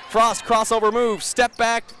Frost. Frost crossover move, step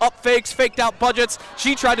back, up fakes, faked out Budgets.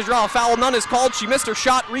 She tried to draw a foul, none is called. She missed her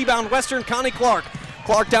shot, rebound Western, Connie Clark.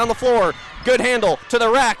 Clark down the floor. Good handle to the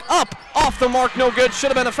rack, up, off the mark, no good. Should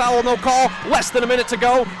have been a foul, no call. Less than a minute to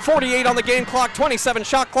go. 48 on the game clock, 27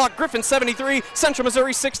 shot clock. Griffin 73, Central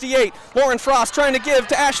Missouri 68. Lauren Frost trying to give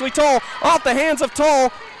to Ashley Tull. Off the hands of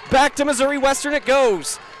Tull. Back to Missouri Western it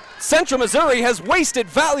goes. Central Missouri has wasted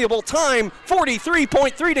valuable time.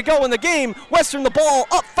 43.3 to go in the game. Western the ball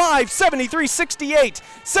up 5, 73-68.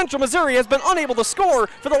 Central Missouri has been unable to score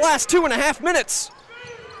for the last 2.5 minutes.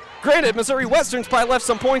 Granted, Missouri Western's probably left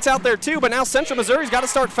some points out there too, but now Central Missouri's got to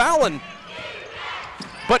start fouling.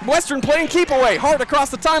 But Western playing keep away. Hard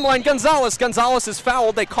across the timeline. Gonzalez is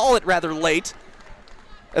fouled. They call it rather late.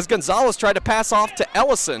 As Gonzalez tried to pass off to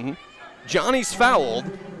Ellison, Johnny's fouled.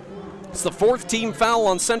 It's the 4th team foul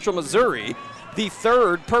on Central Missouri, the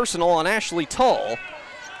 3rd personal on Ashley Tull.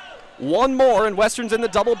 1 more, and Western's in the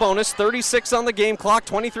double bonus. 36 on the game clock,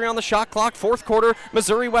 23 on the shot clock. 4th quarter,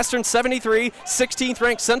 Missouri Western 73, 16th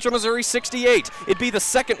ranked Central Missouri 68. It'd be the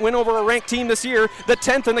 2nd win over a ranked team this year, the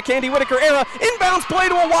 10th in the Candy Whitaker era. Inbounds play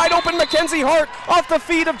to a wide open Mackenzie Hart off the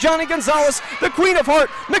feet of Johnny Gonzalez, the Queen of Hart.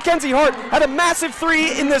 Mackenzie Hart had a massive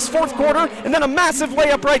 3 in this 4th quarter, and then a massive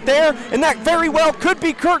layup right there, and that very well could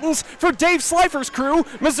be curtains for Dave Slifer's crew.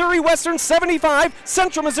 Missouri Western 75,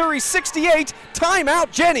 Central Missouri 68.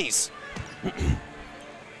 Timeout, Jennies.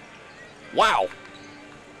 Wow.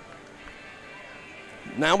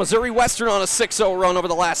 Now Missouri Western on a 6-0 run over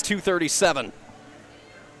the last 2:37.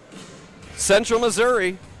 Central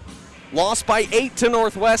Missouri lost by 8 to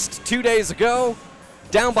Northwest 2 days ago.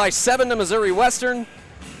 Down by 7 to Missouri Western.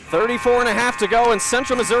 34.5 to go, and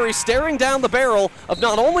Central Missouri staring down the barrel of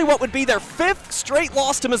not only what would be their 5th straight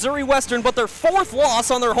loss to Missouri Western, but their 4th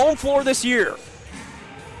loss on their home floor this year.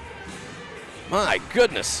 My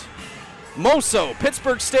goodness. Mwsu,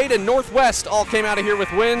 Pittsburgh State, and Northwest all came out of here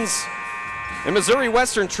with wins. And Missouri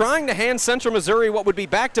Western trying to hand Central Missouri what would be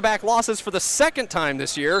back-to-back losses for the 2nd time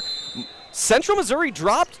this year. Central Missouri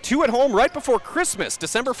dropped 2 at home right before Christmas,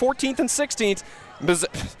 December 14th and 16th.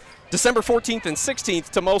 December 14th and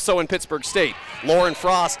 16th to Mwsu and Pittsburgh State. Lauren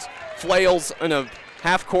Frost flails in a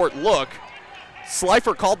half-court look.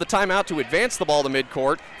 Slifer called the timeout to advance the ball to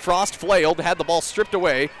midcourt. Frost flailed, had the ball stripped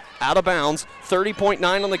away, out of bounds.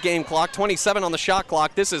 30.9 on the game clock, 27 on the shot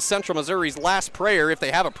clock. This is Central Missouri's last prayer, if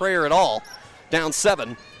they have a prayer at all. Down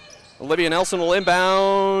 7. Olivia Nelson will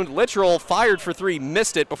inbound. Littrell fired for 3,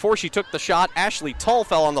 missed it. Before she took the shot, Ashley Tull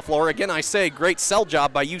fell on the floor. Again, I say, great sell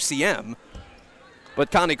job by UCM. But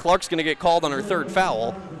Connie Clark's going to get called on her 3rd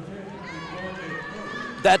foul.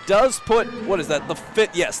 That does put, what is that, the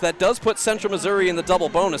 5th? Yes, that does put Central Missouri in the double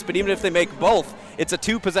bonus, but even if they make both, it's a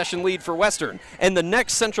 2-possession lead for Western. And the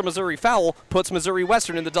next Central Missouri foul puts Missouri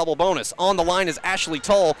Western in the double bonus. On the line is Ashley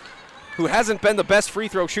Tull, who hasn't been the best free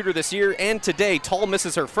throw shooter this year, and today Tull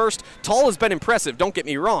misses her first. Tull has been impressive, don't get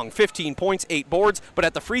me wrong, 15 points, 8 boards, but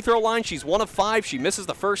at the free throw line, she's 1 of 5. She misses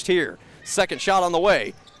the first here. Second shot on the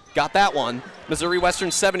way. Got that one. Missouri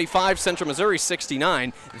Western 75, Central Missouri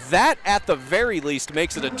 69. That, at the very least,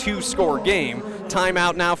 makes it a 2-score game.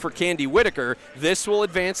 Timeout now for Candy Whitaker. This will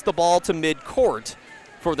advance the ball to midcourt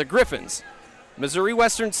for the Griffins. Missouri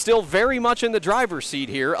Western still very much in the driver's seat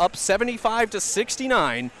here, up 75 to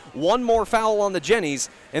 69. 1 more foul on the Jennies,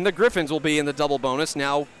 and the Griffins will be in the double bonus.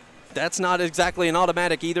 Now, that's not exactly an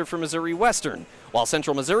automatic either for Missouri Western. While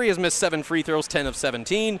Central Missouri has missed 7 free throws, 10 of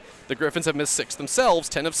 17, the Griffins have missed 6 themselves,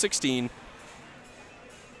 10 of 16.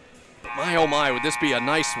 But my, oh my, would this be a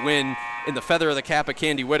nice win in the feather of the cap of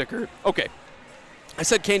Candy Whitaker. Okay, I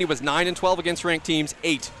said Candy was 9-12 against ranked teams,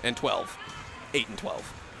 8-12. 8-12.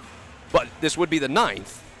 But this would be the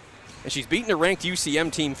 9th. And she's beaten a ranked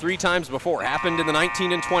UCM team 3 times before. Happened in the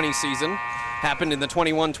 19-20 season, happened in the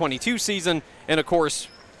 21-22 season, and of course,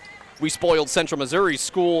 we spoiled Central Missouri's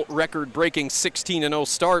school record-breaking 16-0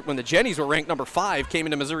 start when the Jennies were ranked number 5, came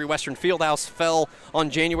into Missouri Western Fieldhouse, fell on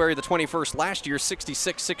January the 21st last year,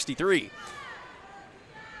 66-63.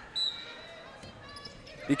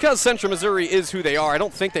 Because Central Missouri is who they are, I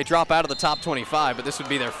don't think they drop out of the top 25, but this would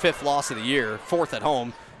be their 5th loss of the year, 4th at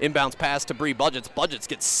home. Inbounds pass to Bree Budgets. Budgets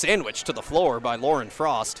gets sandwiched to the floor by Lauren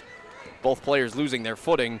Frost. Both players losing their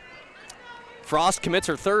footing. Frost commits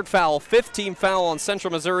her 3rd foul, 5th team foul on Central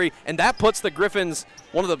Missouri, and that puts the Griffins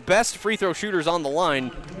one of the best free throw shooters on the line,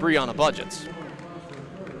 Brianna Budgets.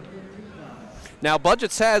 Now,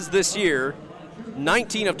 Budgets has this year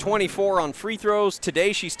 19 of 24 on free throws.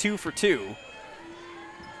 Today, she's 2 for 2.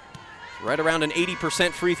 Right around an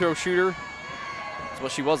 80% free throw shooter. That's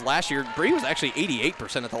what she was last year. Bree was actually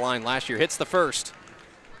 88% at the line last year. Hits the first.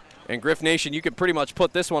 And Griff Nation, you could pretty much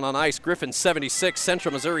put this one on ice. Griffin 76,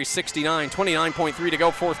 Central Missouri 69, 29.3 to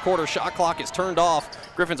go, 4th quarter. Shot clock is turned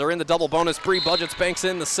off. Griffins are in the double bonus. Bree Budgets banks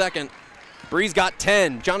in the 2nd. Bree's got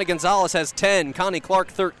 10. Johnny Gonzalez has 10. Connie Clark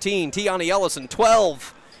 13. Tiani Ellison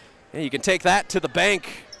 12. And you can take that to the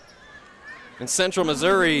bank. And Central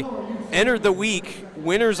Missouri entered the week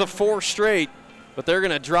winners of 4 straight, but they're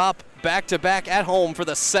going to drop back-to-back at home for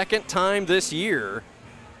the 2nd time this year.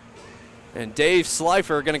 And Dave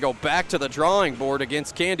Slifer going to go back to the drawing board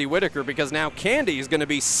against Candy Whitaker because now Candy is going to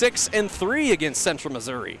be 6-3 against Central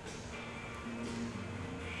Missouri.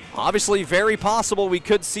 Obviously, very possible we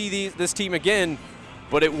could see this team again,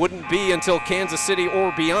 but it wouldn't be until Kansas City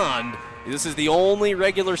or beyond. This is the only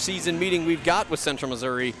regular season meeting we've got with Central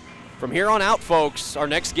Missouri. From here on out, folks, our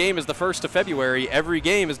next game is the 1st of February. Every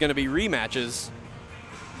game is going to be rematches.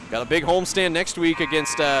 Got a big homestand next week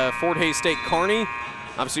against Fort Hays State Kearney.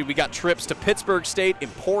 Obviously, we got trips to Pittsburgh State,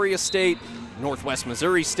 Emporia State, Northwest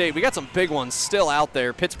Missouri State. We got some big ones still out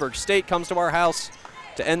there. Pittsburgh State comes to our house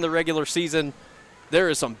to end the regular season. There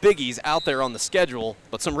is some biggies out there on the schedule,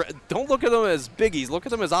 but don't look at them as biggies. Look at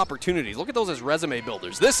them as opportunities. Look at those as resume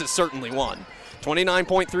builders. This is certainly one.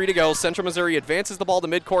 29.3 to go. Central Missouri advances the ball to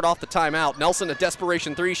midcourt off the timeout. Nelson, a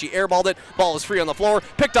desperation 3. She airballed it. Ball is free on the floor.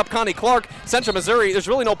 Picked up Connie Clark. Central Missouri, there's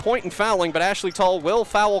really no point in fouling, but Ashley Tull will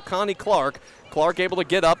foul Connie Clark. Clark able to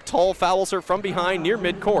get up. Tull fouls her from behind near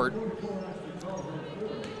midcourt.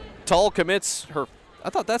 Tull commits her, I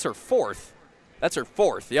thought that's her 4th. That's her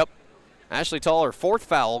 4th, yep. Ashley Tull, her 4th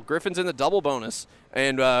foul. Griffin's in the double bonus.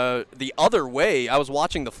 And the other way, I was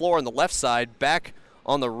watching the floor on the left side. Back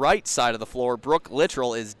on the right side of the floor, Brooke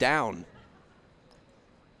Littrell is down.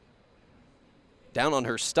 down on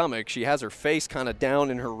her stomach. She has her face kind of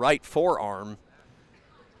down in her right forearm.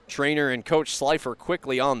 Trainer and Coach Slifer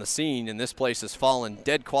quickly on the scene, and this place has fallen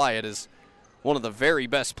dead quiet as one of the very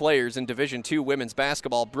best players in Division II women's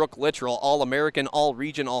basketball, Brooke Littrell, All-American,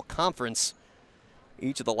 All-Region, All-Conference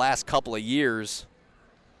each of the last couple of years.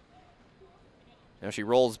 Now she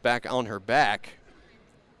rolls back on her back,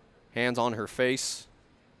 hands on her face,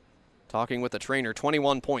 talking with the trainer.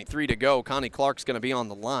 21.3 to go. Connie Clark's going to be on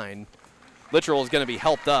the line. Littrell is going to be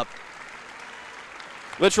helped up.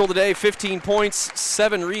 Littrell today, 15 points,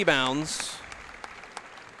 7 rebounds.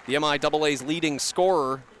 The MIAA's leading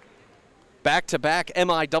scorer. Back-to-back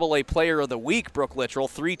MIAA Player of the Week, Brooke Littrell.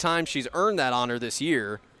 3 times she's earned that honor this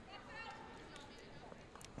year.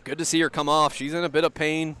 Good to see her come off. She's in a bit of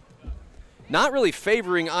pain. Not really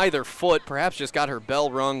favoring either foot. Perhaps just got her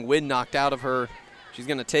bell rung, wind knocked out of her. She's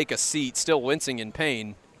going to take a seat, still wincing in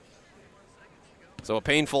pain. So a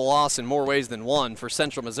painful loss in more ways than one for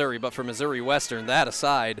Central Missouri, but for Missouri Western, that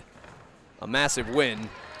aside, a massive win.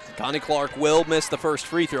 Connie Clark will miss the first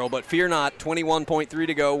free throw, but fear not, 21.3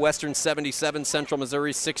 to go. Western 77, Central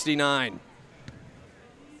Missouri 69.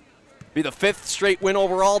 Be the 5th straight win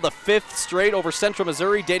overall, the 5th straight over Central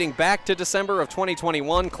Missouri dating back to December of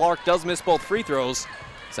 2021. Clark does miss both free throws.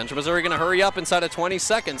 Central Missouri going to hurry up inside of 20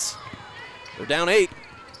 seconds. They're down 8.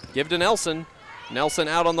 Give to Nelson. Nelson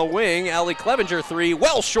out on the wing. Allie Clevenger 3.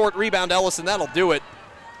 Well short rebound, Ellison. That'll do it.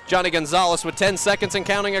 Johnny Gonzalez with 10 seconds and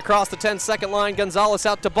counting across the 10-second line. Gonzalez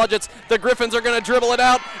out to Budgets. The Griffins are going to dribble it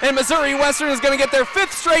out, and Missouri Western is going to get their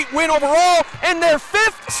 5th straight win overall and their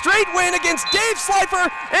 5th straight win against Dave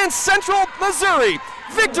Slifer and Central Missouri.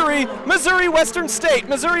 Victory, Missouri Western State.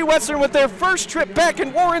 Missouri Western with their first trip back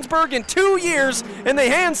in Warrensburg in 2 years, and they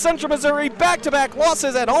hand Central Missouri back-to-back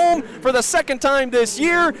losses at home for the second time this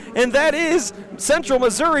year, and that is Central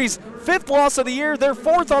Missouri's 5th loss of the year, their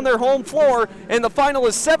 4th on their home floor, and the final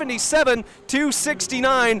is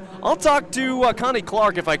 77-69. I'll talk to Connie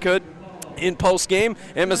Clark if I could in post-game,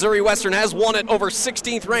 and Missouri Western has won it over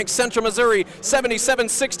 16th-ranked Central Missouri,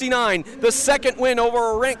 77-69. The 2nd win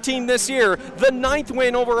over a ranked team this year, the 9th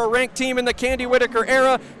win over a ranked team in the Candy Whitaker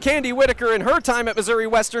era. Candy Whitaker in her time at Missouri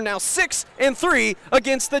Western now 6-3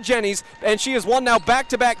 against the Jennies, and she has won now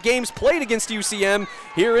back-to-back games played against UCM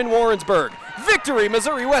here in Warrensburg. Victory,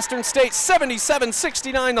 Missouri Western State,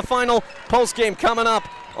 77-69 the final. Post-game coming up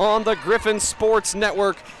on the Griffin Sports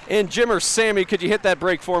Network. And Jim or Sammy, could you hit that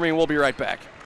break for me, and we'll be right back.